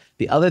share.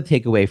 The other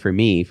takeaway for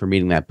me from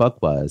reading that book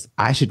was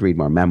I should read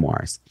more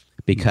memoirs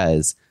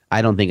because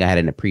I don't think I had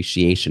an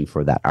appreciation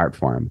for that art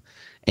form.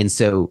 And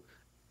so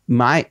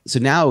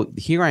now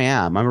here I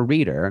am, I'm a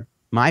reader.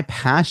 My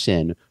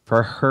passion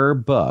for her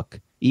book,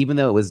 even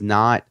though it was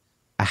not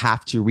a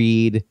have to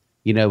read,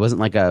 you know, it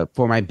wasn't like a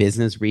for my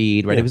business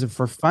read, right? Yeah. It was a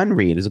for fun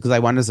read. It was because I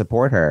wanted to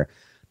support her.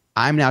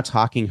 I'm now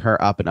talking her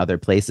up in other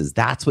places.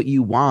 That's what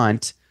you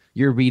want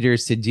your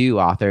readers to do,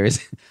 authors.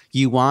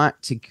 You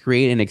want to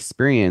create an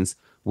experience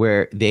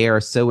where they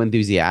are so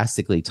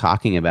enthusiastically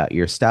talking about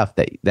your stuff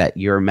that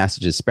your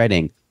message is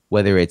spreading,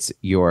 whether it's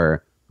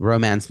your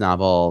romance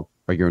novel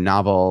or your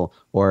novel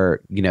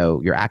or, you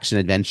know, your action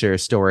adventure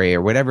story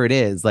or whatever it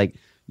is. Like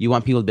you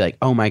want people to be like,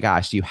 oh my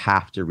gosh, you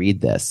have to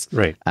read this.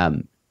 Right.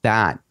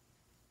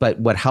 But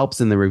what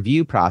helps in the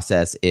review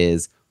process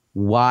is,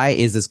 why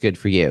is this good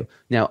for you?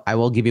 Now, I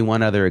will give you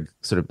one other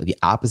sort of the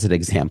opposite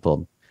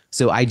example.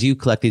 So I do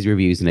collect these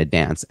reviews in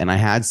advance, and I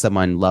had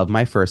someone love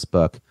my first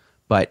book,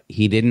 but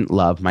he didn't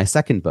love my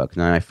second book.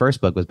 Now, my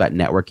first book was about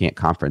networking at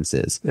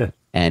conferences,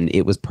 and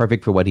it was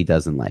perfect for what he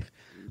does in life.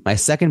 My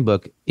second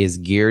book is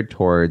geared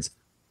towards,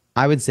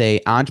 I would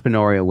say,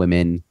 entrepreneurial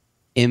women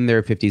in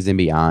their 50s and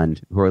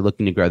beyond who are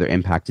looking to grow their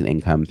impact and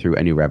income through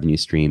a new revenue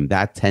stream.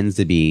 That tends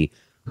to be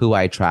who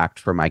I attract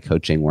for my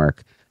coaching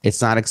work.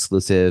 It's not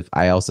exclusive.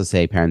 I also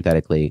say,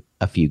 parenthetically,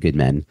 a few good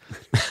men.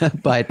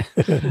 But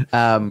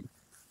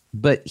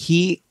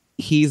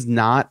he's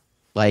not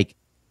like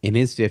in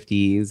his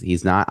 50s.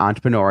 He's not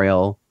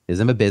entrepreneurial. He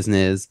doesn't have a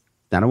business.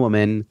 Not a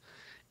woman.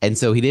 And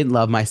so he didn't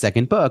love my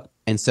second book.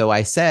 And so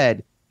I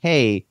said,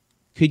 hey,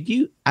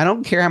 I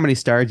don't care how many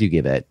stars you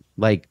give it.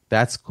 Like,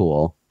 that's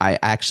cool. I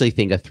actually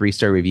think a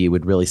 3-star review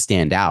would really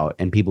stand out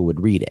and people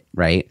would read it,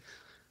 right?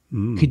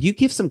 Could you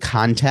give some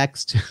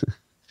context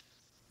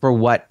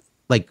for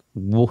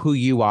who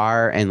you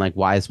are and like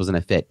why this wasn't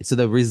a fit? So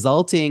the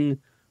resulting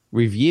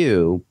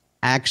review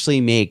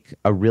actually make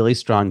a really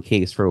strong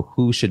case for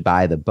who should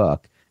buy the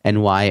book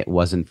and why it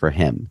wasn't for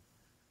him.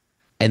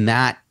 And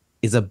that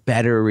is a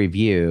better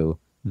review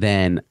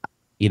than,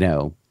 you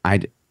know,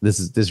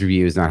 this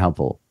review is not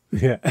helpful.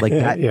 Yeah. Like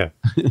that. Yeah.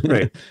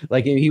 Right.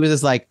 Like he was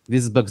just like,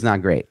 this book's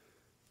not great.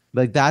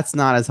 Like that's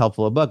not as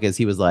helpful a book as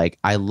he was like,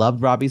 I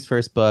loved Robbie's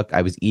first book.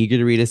 I was eager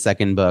to read his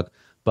second book,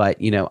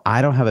 but you know,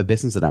 I don't have a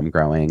business that I'm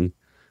growing.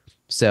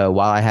 So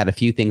while I had a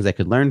few things I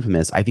could learn from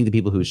this, I think the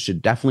people who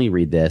should definitely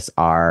read this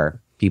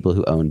are people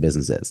who own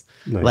businesses.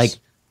 Nice. Like,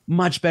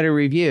 much better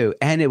review.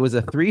 And it was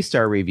a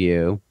 3-star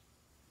review.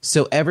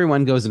 So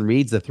everyone goes and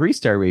reads the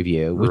 3-star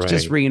review, which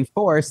just Right.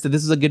 reinforced that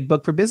this is a good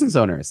book for business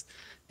owners.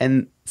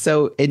 And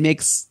so it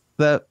makes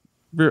the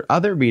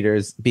other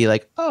readers be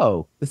like,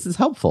 oh, this is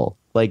helpful.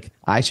 Like,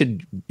 I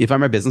should, if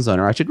I'm a business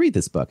owner, I should read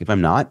this book. If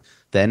I'm not,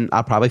 then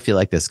I'll probably feel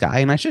like this guy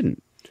and I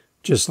shouldn't.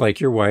 Just like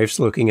your wife's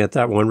looking at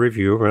that one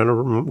review around a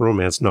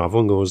romance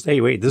novel and goes,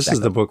 hey, wait, this is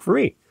the book for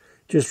me.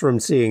 Just from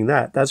seeing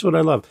that. That's what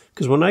I love.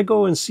 Because when I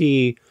go and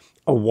see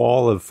a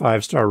wall of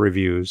 5-star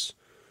reviews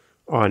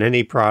on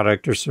any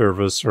product or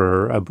service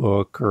or a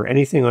book or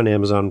anything on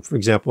Amazon, for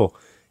example,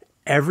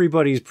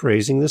 everybody's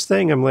praising this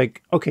thing. I'm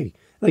like, okay,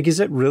 like,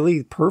 is it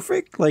really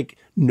perfect? Like,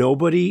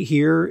 nobody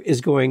here is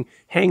going,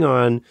 hang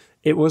on,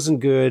 it wasn't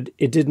good,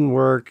 it didn't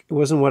work, it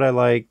wasn't what I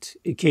liked,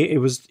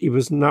 it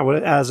was not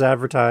what as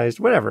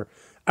advertised, whatever.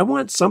 I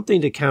want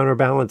something to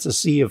counterbalance a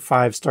sea of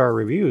 5-star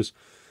reviews.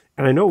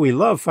 And I know we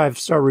love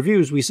 5-star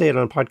reviews. We say it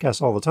on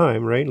podcasts all the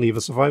time, right? Leave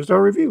us a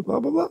 5-star review, blah,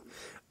 blah,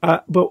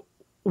 blah. But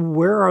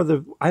where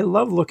are I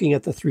love looking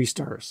at the 3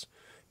 stars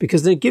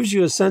because it gives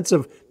you a sense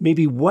of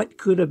maybe what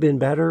could have been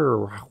better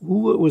or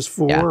who it was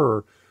for. Yeah.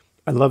 Or,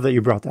 I love that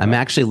you brought that I'm up.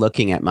 actually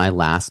looking at my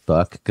last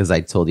book because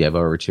I told you I have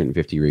over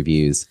 250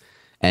 reviews.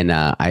 And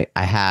I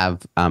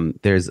have,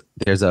 there's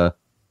a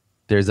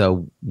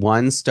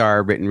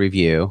 1-star written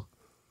review,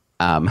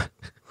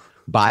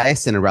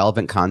 biased and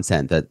irrelevant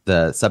content. That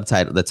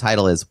the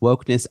title is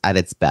Wokeness at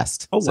its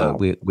Best. Oh, wow.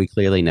 So we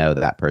clearly know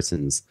that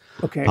person's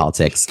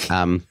politics.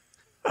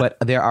 But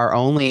there are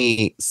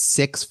only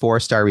 6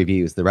 4-star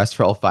reviews. The rest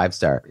are all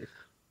 5-star.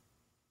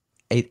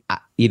 I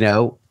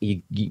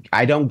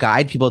don't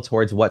guide people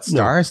towards what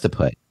stars to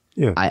put.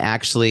 Yeah.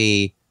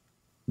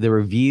 The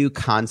review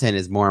content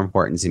is more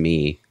important to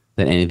me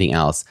than anything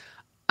else.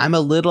 I'm a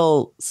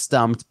little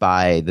stumped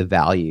by the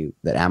value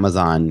that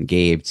Amazon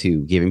gave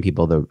to giving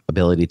people the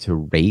ability to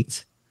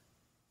rate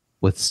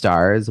with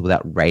stars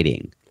without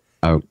writing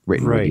a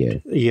written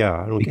review.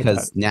 Yeah, I don't get that.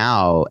 Because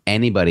now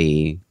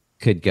anybody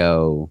could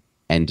go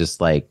and just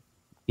put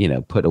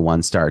a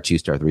 1-star,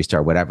 2-star,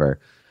 3-star, whatever.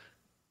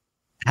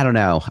 I don't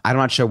know. I'm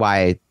not sure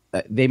why.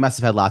 They must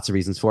have had lots of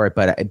reasons for it,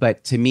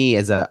 but to me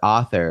as an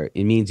author,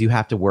 it means you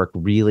have to work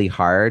really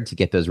hard to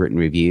get those written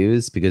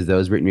reviews because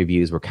those written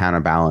reviews will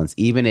counterbalance.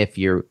 Even if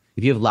you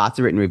have lots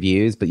of written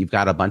reviews, but you've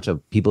got a bunch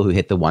of people who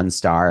hit the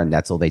 1-star and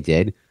that's all they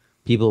did,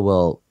 people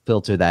will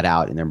filter that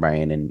out in their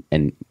brain,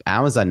 and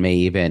Amazon may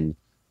even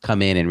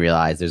come in and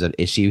realize there's an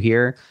issue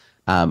here.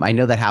 I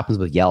know that happens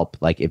with Yelp.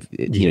 Like if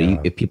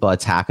people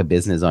attack a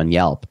business on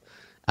Yelp,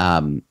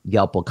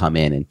 Yelp will come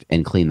in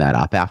and clean that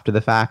up after the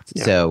fact.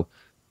 Yeah. So.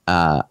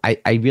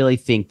 I really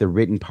think the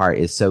written part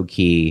is so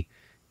key.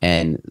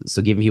 And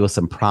so giving people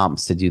some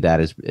prompts to do that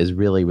is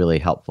really, really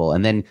helpful.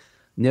 And then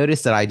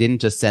notice that I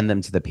didn't just send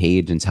them to the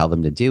page and tell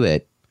them to do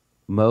it.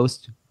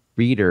 Most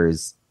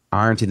readers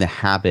aren't in the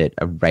habit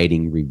of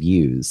writing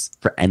reviews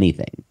for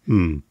anything,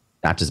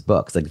 not just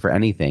books, like for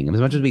anything. And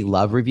as much as we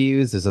love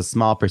reviews, there's a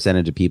small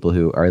percentage of people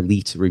who are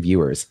elite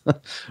reviewers,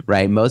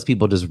 right? Most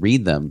people just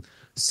read them.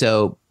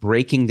 So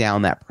breaking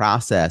down that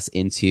process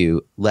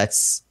into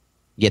let's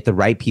get the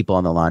right people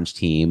on the launch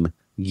team,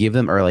 give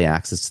them early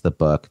access to the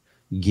book,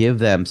 give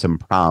them some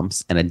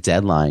prompts and a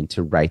deadline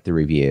to write the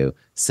review,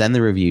 send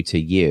the review to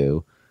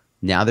you.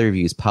 Now the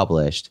review is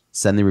published,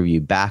 send the review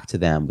back to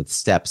them with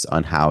steps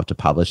on how to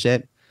publish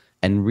it,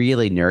 and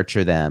really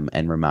nurture them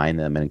and remind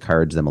them and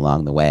encourage them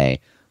along the way.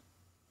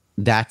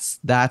 That's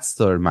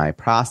sort of my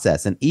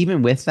process. And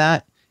even with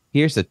that,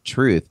 here's the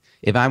truth.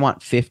 If I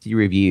want 50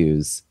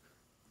 reviews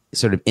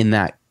sort of in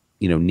that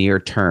near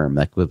term,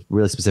 like with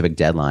really specific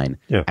deadline,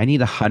 I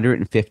need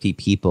 150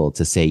 people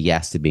to say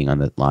yes to being on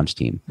the launch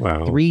team.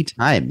 Wow. 3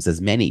 times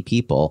as many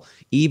people,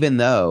 even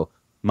though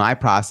my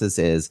process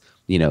is,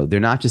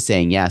 they're not just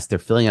saying yes, they're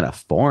filling out a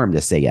form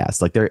to say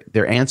yes. Like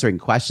they're answering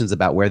questions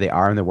about where they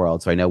are in the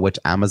world. So I know which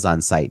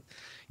Amazon site,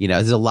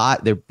 there's a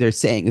lot they're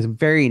saying it's a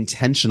very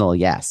intentional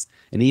yes.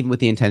 And even with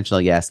the intentional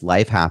yes,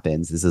 life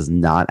happens. This is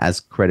not as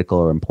critical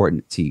or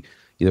important to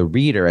the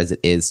reader as it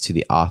is to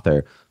the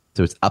author.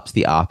 So it's up to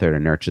the author to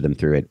nurture them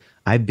through it.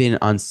 I've been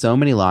on so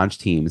many launch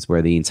teams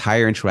where the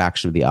entire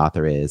interaction with the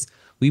author is,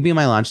 will you be on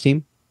my launch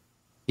team?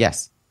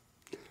 Yes.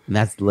 And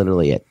that's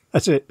literally it.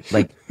 That's it.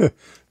 Like,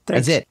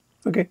 that's it.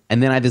 Okay.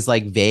 And then I have this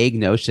vague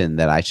notion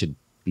that I should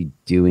be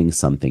doing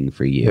something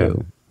for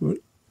you.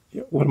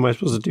 Yeah. What am I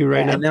supposed to do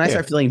right now? And then I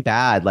start feeling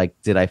bad.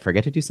 Like, did I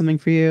forget to do something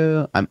for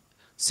you?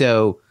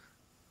 So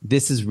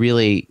this is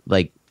really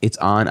it's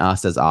on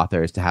us as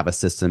authors to have a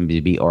system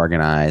to be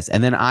organized.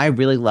 And then I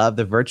really love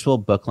the virtual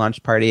book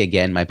launch party.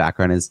 Again, my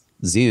background is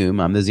Zoom.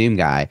 I'm the Zoom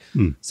guy.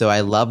 So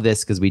I love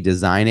this because we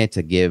design it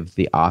to give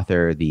the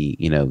author the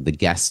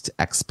guest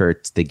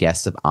expert, the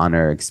guest of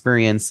honor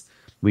experience.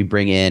 We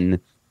bring in,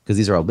 because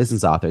these are all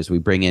business authors, we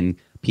bring in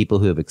people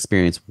who have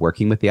experience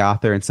working with the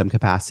author in some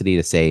capacity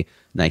to say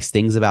nice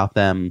things about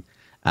them.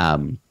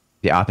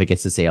 the author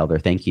gets to say all their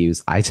thank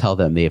yous. I tell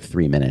them they have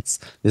 3 minutes.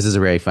 This is a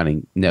very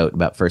funny note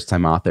about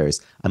first-time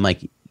authors. I'm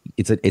like,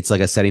 it's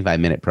like a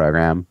 75-minute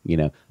program.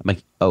 I'm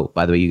like, oh,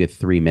 by the way, you get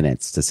 3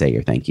 minutes to say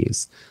your thank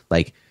yous.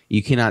 Like,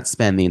 you cannot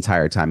spend the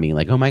entire time being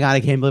like, oh my God, I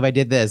can't believe I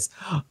did this.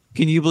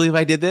 Can you believe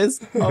I did this?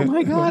 Oh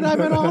my God,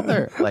 I'm an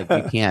author. Like,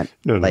 you can't.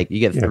 No. Like, you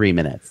get 3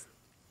 minutes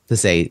to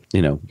say,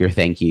 your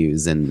thank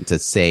yous and to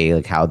say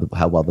like how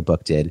well the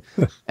book did.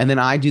 And then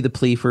I do the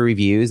plea for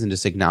reviews and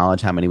just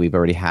acknowledge how many we've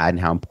already had and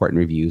how important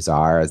reviews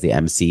are as the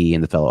MC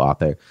and the fellow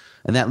author.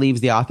 And that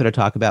leaves the author to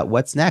talk about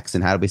what's next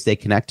and how do we stay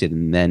connected.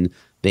 And then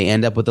they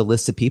end up with a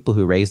list of people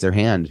who raise their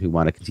hand who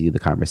want to continue the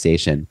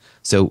conversation.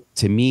 So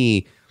to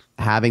me,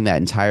 having that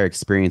entire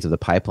experience of the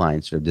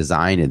pipeline sort of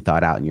designed and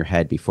thought out in your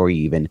head before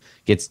you even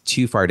gets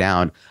too far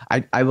down.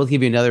 I will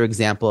give you another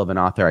example of an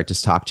author I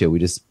just talked to. We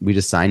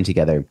just signed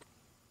together.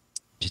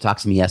 She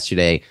talked to me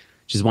yesterday.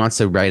 She just wants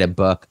to write a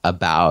book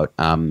about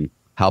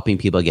helping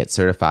people get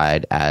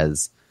certified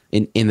as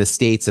in the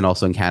States and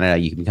also in Canada.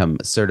 You can become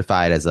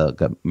certified as a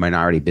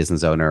minority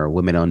business owner,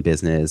 women-owned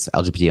business,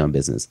 LGBT-owned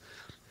business.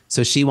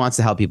 So she wants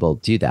to help people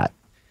do that.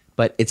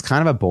 But it's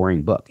kind of a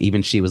boring book.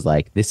 Even she was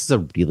like, this is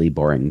a really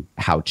boring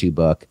how-to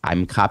book.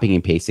 I'm copying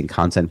and pasting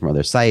content from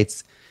other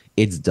sites.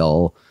 It's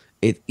dull.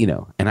 And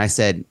I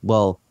said,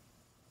 well,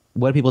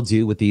 what do people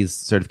do with these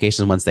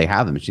certifications once they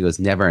have them? And she goes,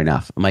 never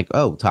enough. I'm like,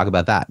 oh, talk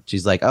about that.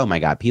 She's like, oh my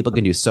God, people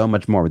can do so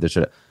much more with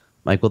their I'm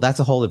like, well, that's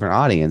a whole different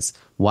audience.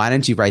 Why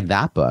don't you write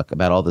that book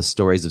about all the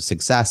stories of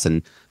success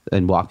and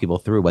walk people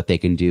through what they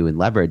can do and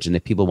leverage? And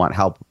if people want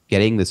help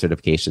getting the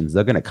certifications,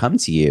 they're going to come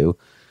to you.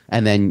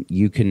 And then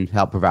you can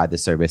help provide the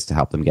service to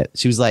help them get.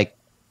 She was like,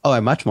 oh, I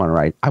want to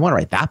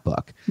write that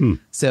book.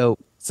 So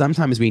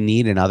sometimes we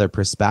need another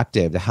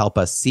perspective to help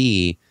us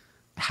see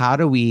how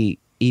do we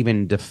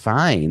even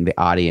define the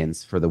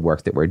audience for the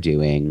work that we're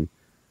doing.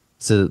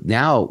 So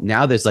now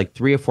there's like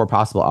 3 or 4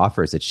 possible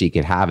offers that she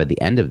could have at the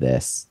end of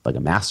this, like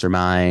a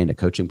mastermind, a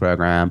coaching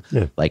program,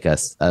 like a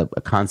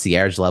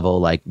concierge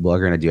level, like we're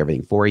going to do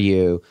everything for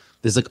you.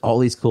 There's like all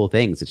these cool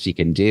things that she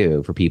can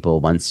do for people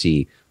once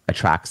she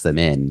attracts them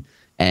in.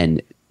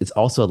 And it's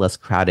also a less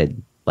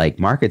crowded like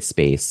market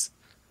space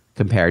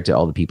compared to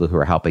all the people who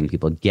are helping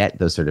people get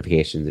those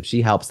certifications. If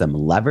she helps them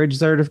leverage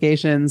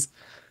certifications,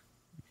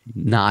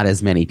 not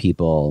as many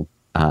people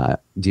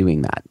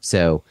doing that.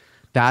 So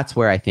that's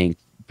where I think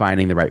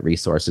finding the right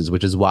resources,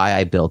 which is why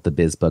I built the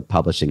Biz Book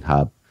Publishing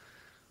Hub,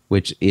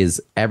 which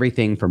is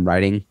everything from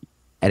writing,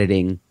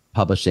 editing,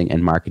 publishing,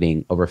 and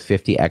marketing. Over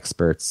 50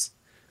 experts.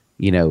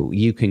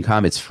 You can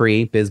come. It's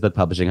free,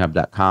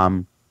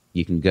 bizbookpublishinghub.com.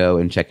 You can go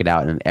and check it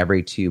out. And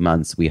every 2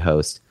 months, we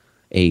host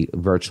a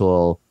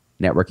virtual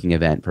networking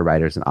event for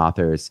writers and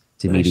authors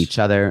to meet each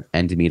other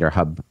and to meet our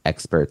hub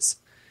experts.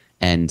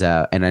 And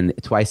then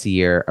twice a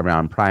year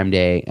around Prime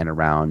Day and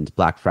around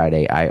Black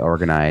Friday, I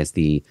organize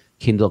the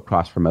Kindle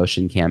cross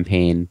promotion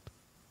campaign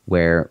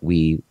where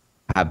we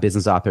have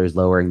business authors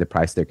lowering the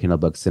price of their Kindle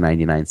books to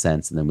 99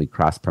 cents. And then we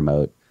cross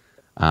promote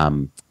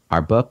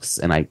our books.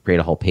 And I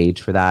create a whole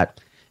page for that.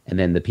 And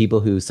then the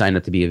people who sign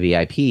up to be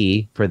a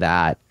VIP for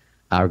that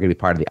are going to be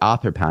part of the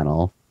author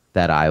panel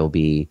that I will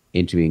be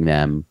interviewing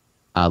them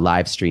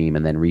live stream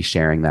and then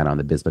resharing that on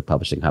the Biz Book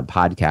Publishing Hub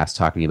podcast,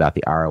 talking about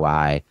the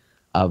ROI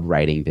of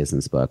writing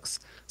business books.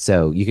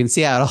 So you can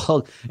see how it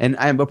all, and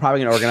we're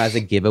probably going to organize a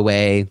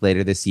giveaway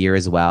later this year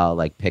as well,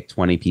 like pick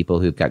 20 people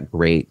who've got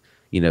great,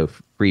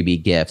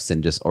 freebie gifts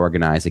and just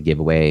organize a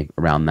giveaway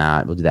around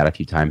that. We'll do that a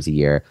few times a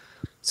year.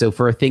 So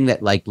for a thing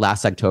that like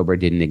last October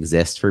didn't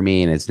exist for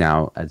me, and it's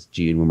now as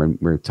June when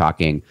we're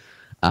talking,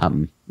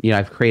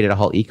 I've created a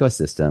whole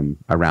ecosystem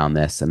around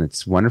this, and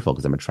it's wonderful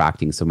because I'm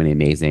attracting so many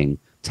amazing,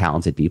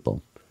 talented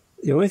people.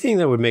 The only thing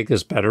that would make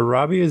this better,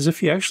 Robbie, is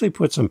if you actually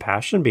put some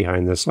passion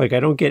behind this. Like, I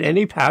don't get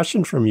any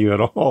passion from you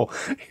at all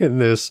in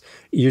this.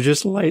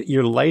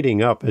 You're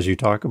lighting up as you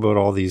talk about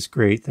all these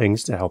great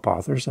things to help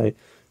authors. I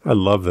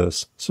love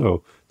this.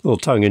 So a little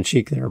tongue in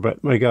cheek there,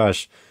 but my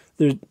gosh,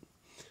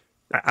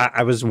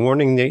 I was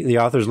warning the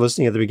authors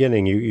listening at the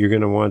beginning. You're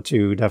going to want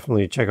to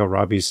definitely check out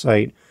Robbie's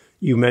site.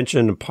 You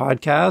mentioned a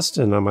podcast,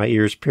 and my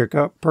ears perk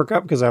up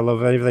because I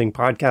love everything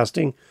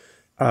podcasting.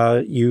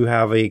 You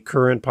have a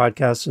current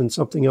podcast and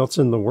something else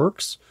in the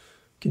works.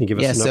 Can you give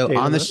us an update? So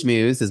On the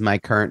Schmooze is my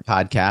current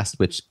podcast,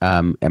 which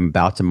I'm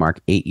about to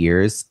mark 8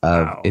 years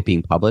of it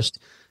being published.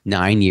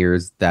 9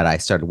 years that I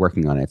started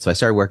working on it. So I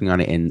started working on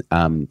it in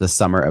the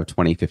summer of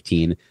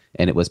 2015,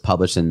 and it was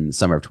published in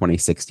summer of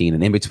 2016.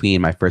 And in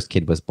between, my first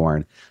kid was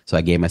born, so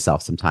I gave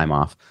myself some time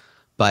off.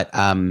 But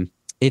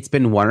it's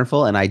been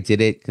wonderful, and I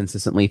did it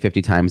consistently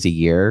 50 times a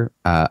year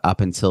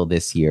up until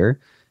this year.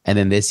 And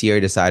then this year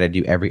I decided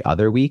to do every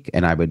other week,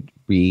 and I would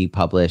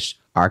republish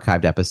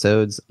archived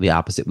episodes the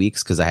opposite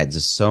weeks because I had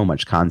just so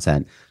much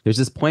content. There's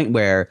this point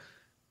where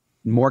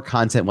more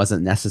content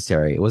wasn't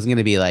necessary. It wasn't going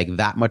to be like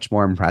that much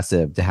more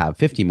impressive to have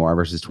 50 more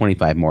versus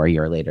 25 more a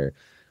year later.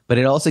 But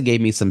it also gave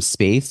me some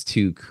space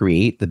to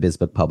create the Biz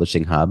Book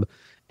Publishing Hub.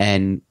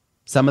 And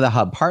some of the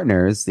hub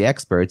partners, the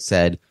experts,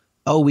 said,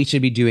 oh, we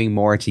should be doing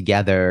more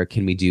together.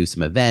 Can we do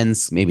some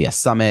events, maybe a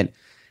summit?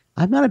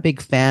 I'm not a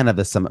big fan of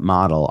the summit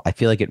model. I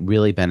feel like it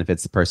really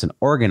benefits the person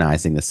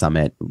organizing the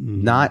summit,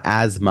 not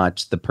as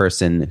much the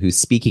person who's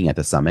speaking at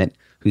the summit,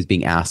 who's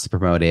being asked to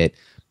promote it.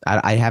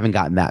 I haven't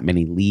gotten that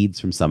many leads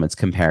from summits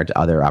compared to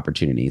other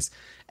opportunities.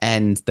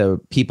 And the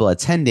people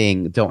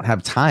attending don't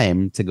have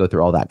time to go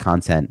through all that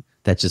content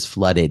that's just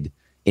flooded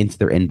into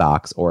their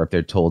inbox, or if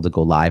they're told to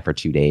go live for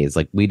 2 days.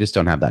 Like, we just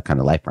don't have that kind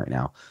of life right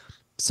now.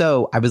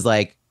 So I was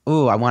like,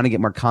 oh, I want to get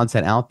more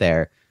content out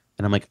there.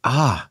 And I'm like,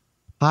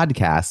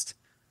 podcast.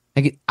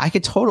 I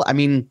could totally, I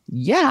mean,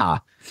 yeah.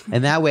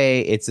 And that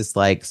way it's just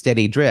like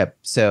steady drip.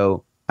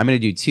 So I'm going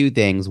to do two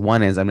things.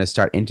 One is I'm going to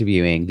start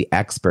interviewing the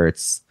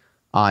experts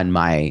on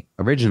my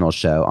original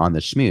show on the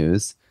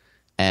Schmooze.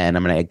 And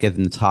I'm going to get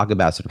them to talk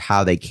about sort of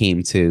how they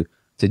came to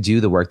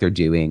do the work they're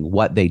doing,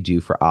 what they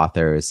do for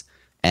authors,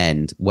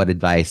 and what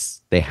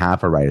advice they have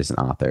for writers and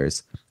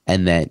authors.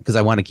 And then, because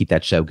I want to keep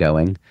that show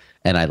going,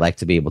 and I'd like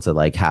to be able to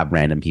like have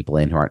random people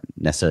in who aren't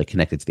necessarily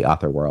connected to the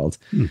author world.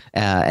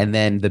 And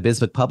then the Biz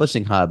Book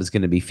Publishing Hub is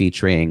going to be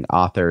featuring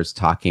authors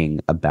talking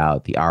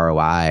about the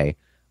ROI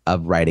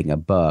of writing a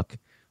book,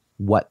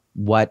 what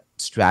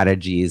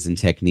strategies and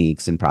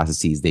techniques and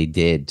processes they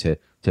did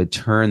to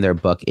turn their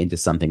book into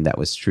something that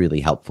was truly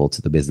helpful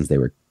to the business they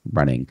were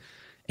running.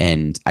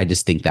 And I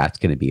just think that's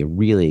going to be a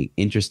really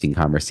interesting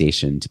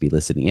conversation to be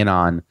listening in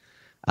on.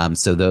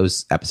 So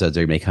those episodes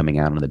are going to be coming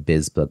out on the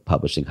Biz Book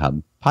Publishing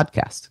Hub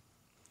podcast.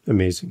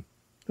 Amazing.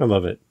 I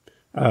love it.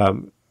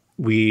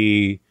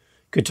 We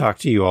could talk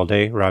to you all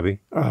day, Robbie.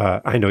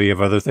 I know you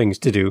have other things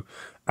to do,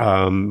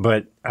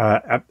 but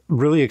I'm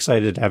really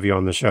excited to have you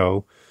on the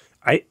show.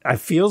 I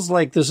feels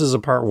like this is a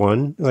part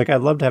one. Like,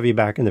 I'd love to have you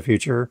back in the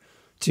future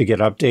to get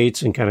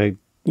updates and kind of,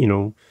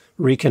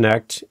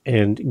 reconnect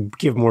and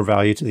give more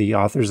value to the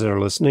authors that are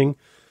listening.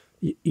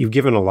 You've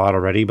given a lot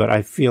already, but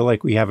I feel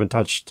like we haven't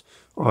touched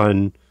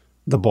on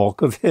the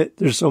bulk of it.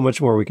 There's so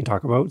much more we can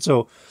talk about.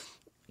 So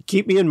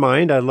keep me in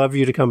mind. I'd love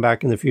you to come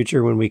back in the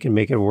future when we can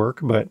make it work.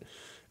 But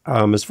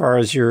as far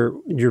as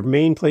your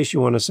main place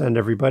you want to send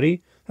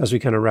everybody, as we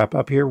kind of wrap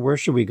up here, where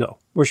should we go?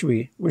 Where should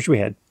we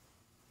head?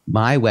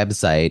 My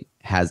website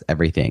has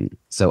everything.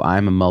 So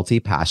I'm a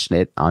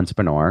multi-passionate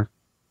entrepreneur.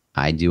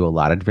 I do a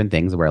lot of different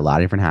things. I wear a lot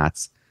of different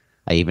hats.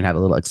 I even have a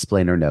little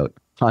explainer note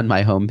on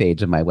my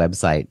homepage of my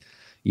website.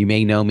 You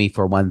may know me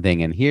for one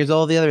thing, and here's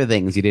all the other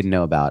things you didn't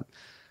know about.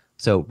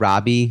 So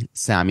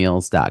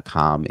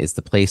RobbieSamuels.com is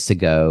the place to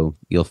go.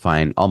 You'll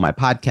find all my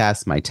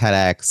podcasts, my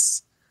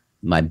TEDx,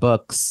 my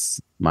books,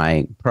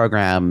 my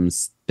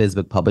programs, Biz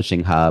Book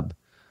Publishing Hub,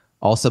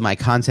 also my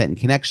Content and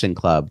Connection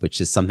Club, which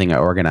is something I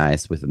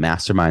organize with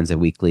Masterminds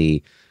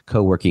Weekly,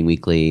 Co-working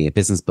Weekly,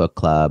 Business Book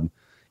Club.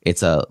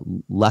 It's a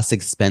less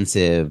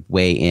expensive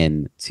way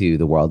in to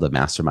the world of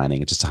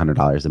masterminding. It's just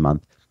 $100 a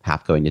month,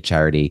 half going to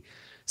charity.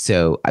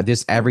 So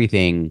this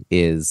everything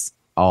is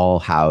all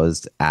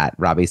housed at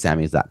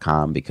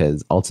RobbieSamuels.com,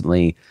 because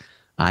ultimately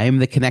I am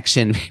the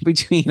connection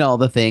between all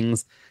the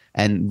things,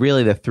 and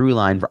really the through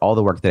line for all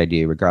the work that I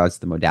do, regardless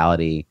of the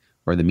modality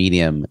or the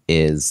medium,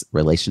 is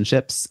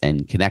relationships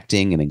and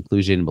connecting and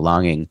inclusion,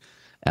 belonging.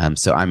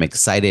 So I'm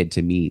excited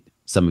to meet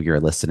some of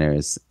your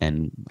listeners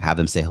and have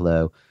them say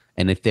hello.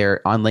 And if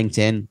they're on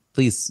LinkedIn,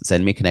 please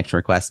send me a connection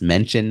request,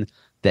 mention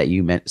that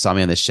you saw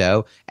me on the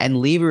show, and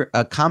leave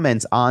a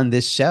comment on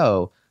this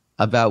show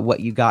about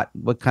what you got,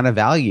 what kind of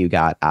value you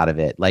got out of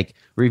it. Like,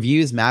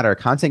 reviews matter.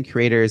 Content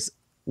creators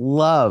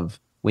love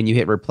when you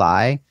hit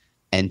reply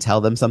and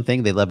tell them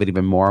something. They love it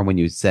even more when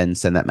you send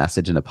that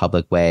message in a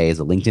public way, as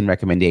a LinkedIn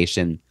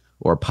recommendation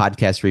or a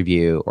podcast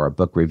review or a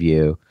book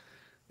review.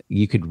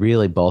 You could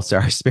really bolster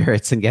our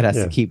spirits and get us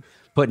to keep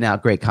putting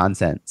out great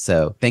content.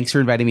 So thanks for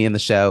inviting me on the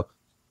show.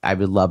 I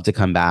would love to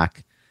come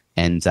back.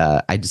 And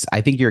I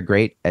think you're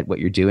great at what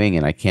you're doing,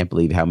 and I can't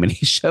believe how many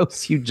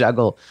shows you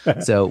juggle.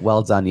 So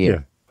well done, you.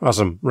 Yeah.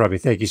 Awesome. Robbie,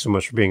 thank you so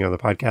much for being on the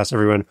podcast,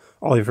 everyone.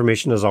 All the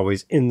information is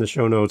always in the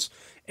show notes.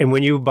 And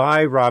when you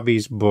buy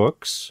Robbie's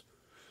books,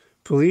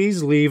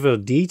 please leave a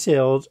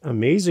detailed,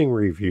 amazing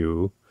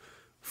review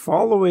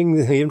following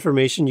the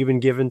information you've been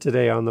given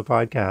today on the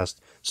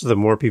podcast, so that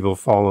more people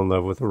fall in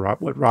love with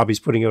what Robbie's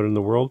putting out in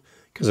the world,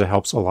 because it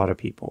helps a lot of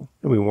people.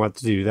 And we want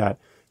to do that.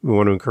 We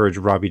want to encourage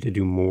Robbie to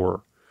do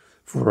more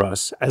for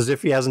us, as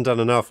if he hasn't done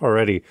enough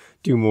already.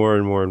 Do more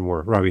and more and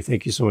more. Robbie,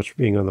 thank you so much for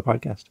being on the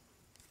podcast.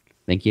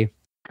 Thank you.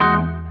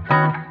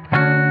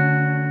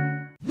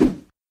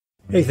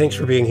 Hey, thanks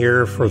for being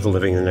here for the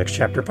Living the Next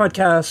Chapter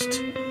podcast.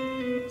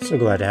 So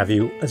glad to have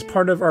you as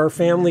part of our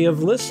family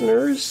of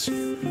listeners.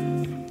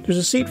 There's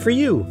a seat for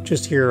you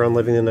just here on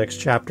Living the Next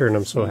Chapter, and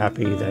I'm so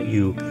happy that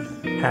you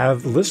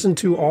have listened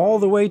to all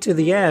the way to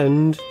the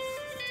end.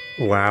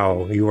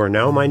 Wow, you are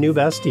now my new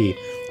bestie.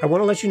 I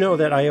want to let you know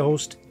that I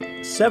host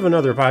 7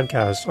 other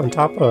podcasts on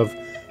top of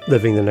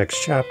Living the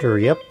Next Chapter.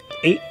 Yep,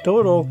 8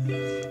 total.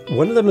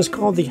 One of them is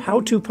called the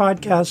How To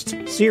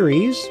Podcast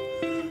series.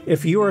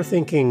 If you are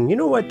thinking, you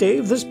know what,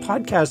 Dave, this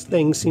podcast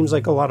thing seems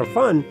like a lot of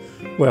fun,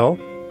 well,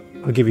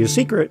 I'll give you a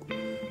secret.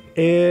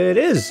 It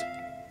is.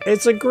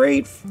 It's a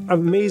great,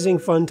 amazing,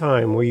 fun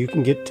time where you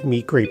can get to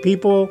meet great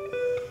people,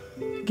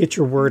 get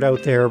your word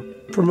out there,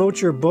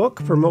 promote your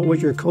book, promote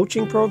with your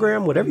coaching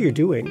program, whatever you're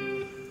doing.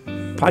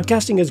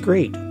 Podcasting is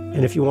great.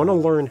 And if you want to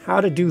learn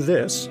how to do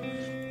this,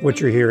 what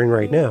you're hearing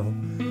right now,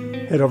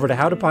 head over to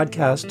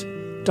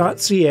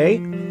howtopodcast.ca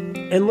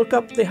and look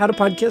up the How to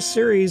Podcast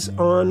series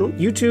on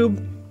YouTube,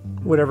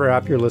 whatever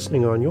app you're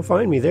listening on. You'll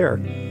find me there.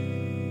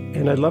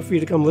 And I'd love for you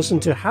to come listen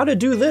to how to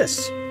do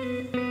this.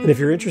 And if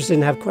you're interested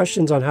and have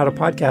questions on how to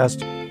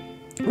podcast,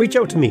 reach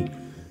out to me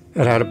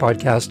at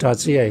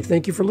howtopodcast.ca.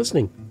 Thank you for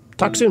listening.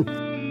 Talk soon.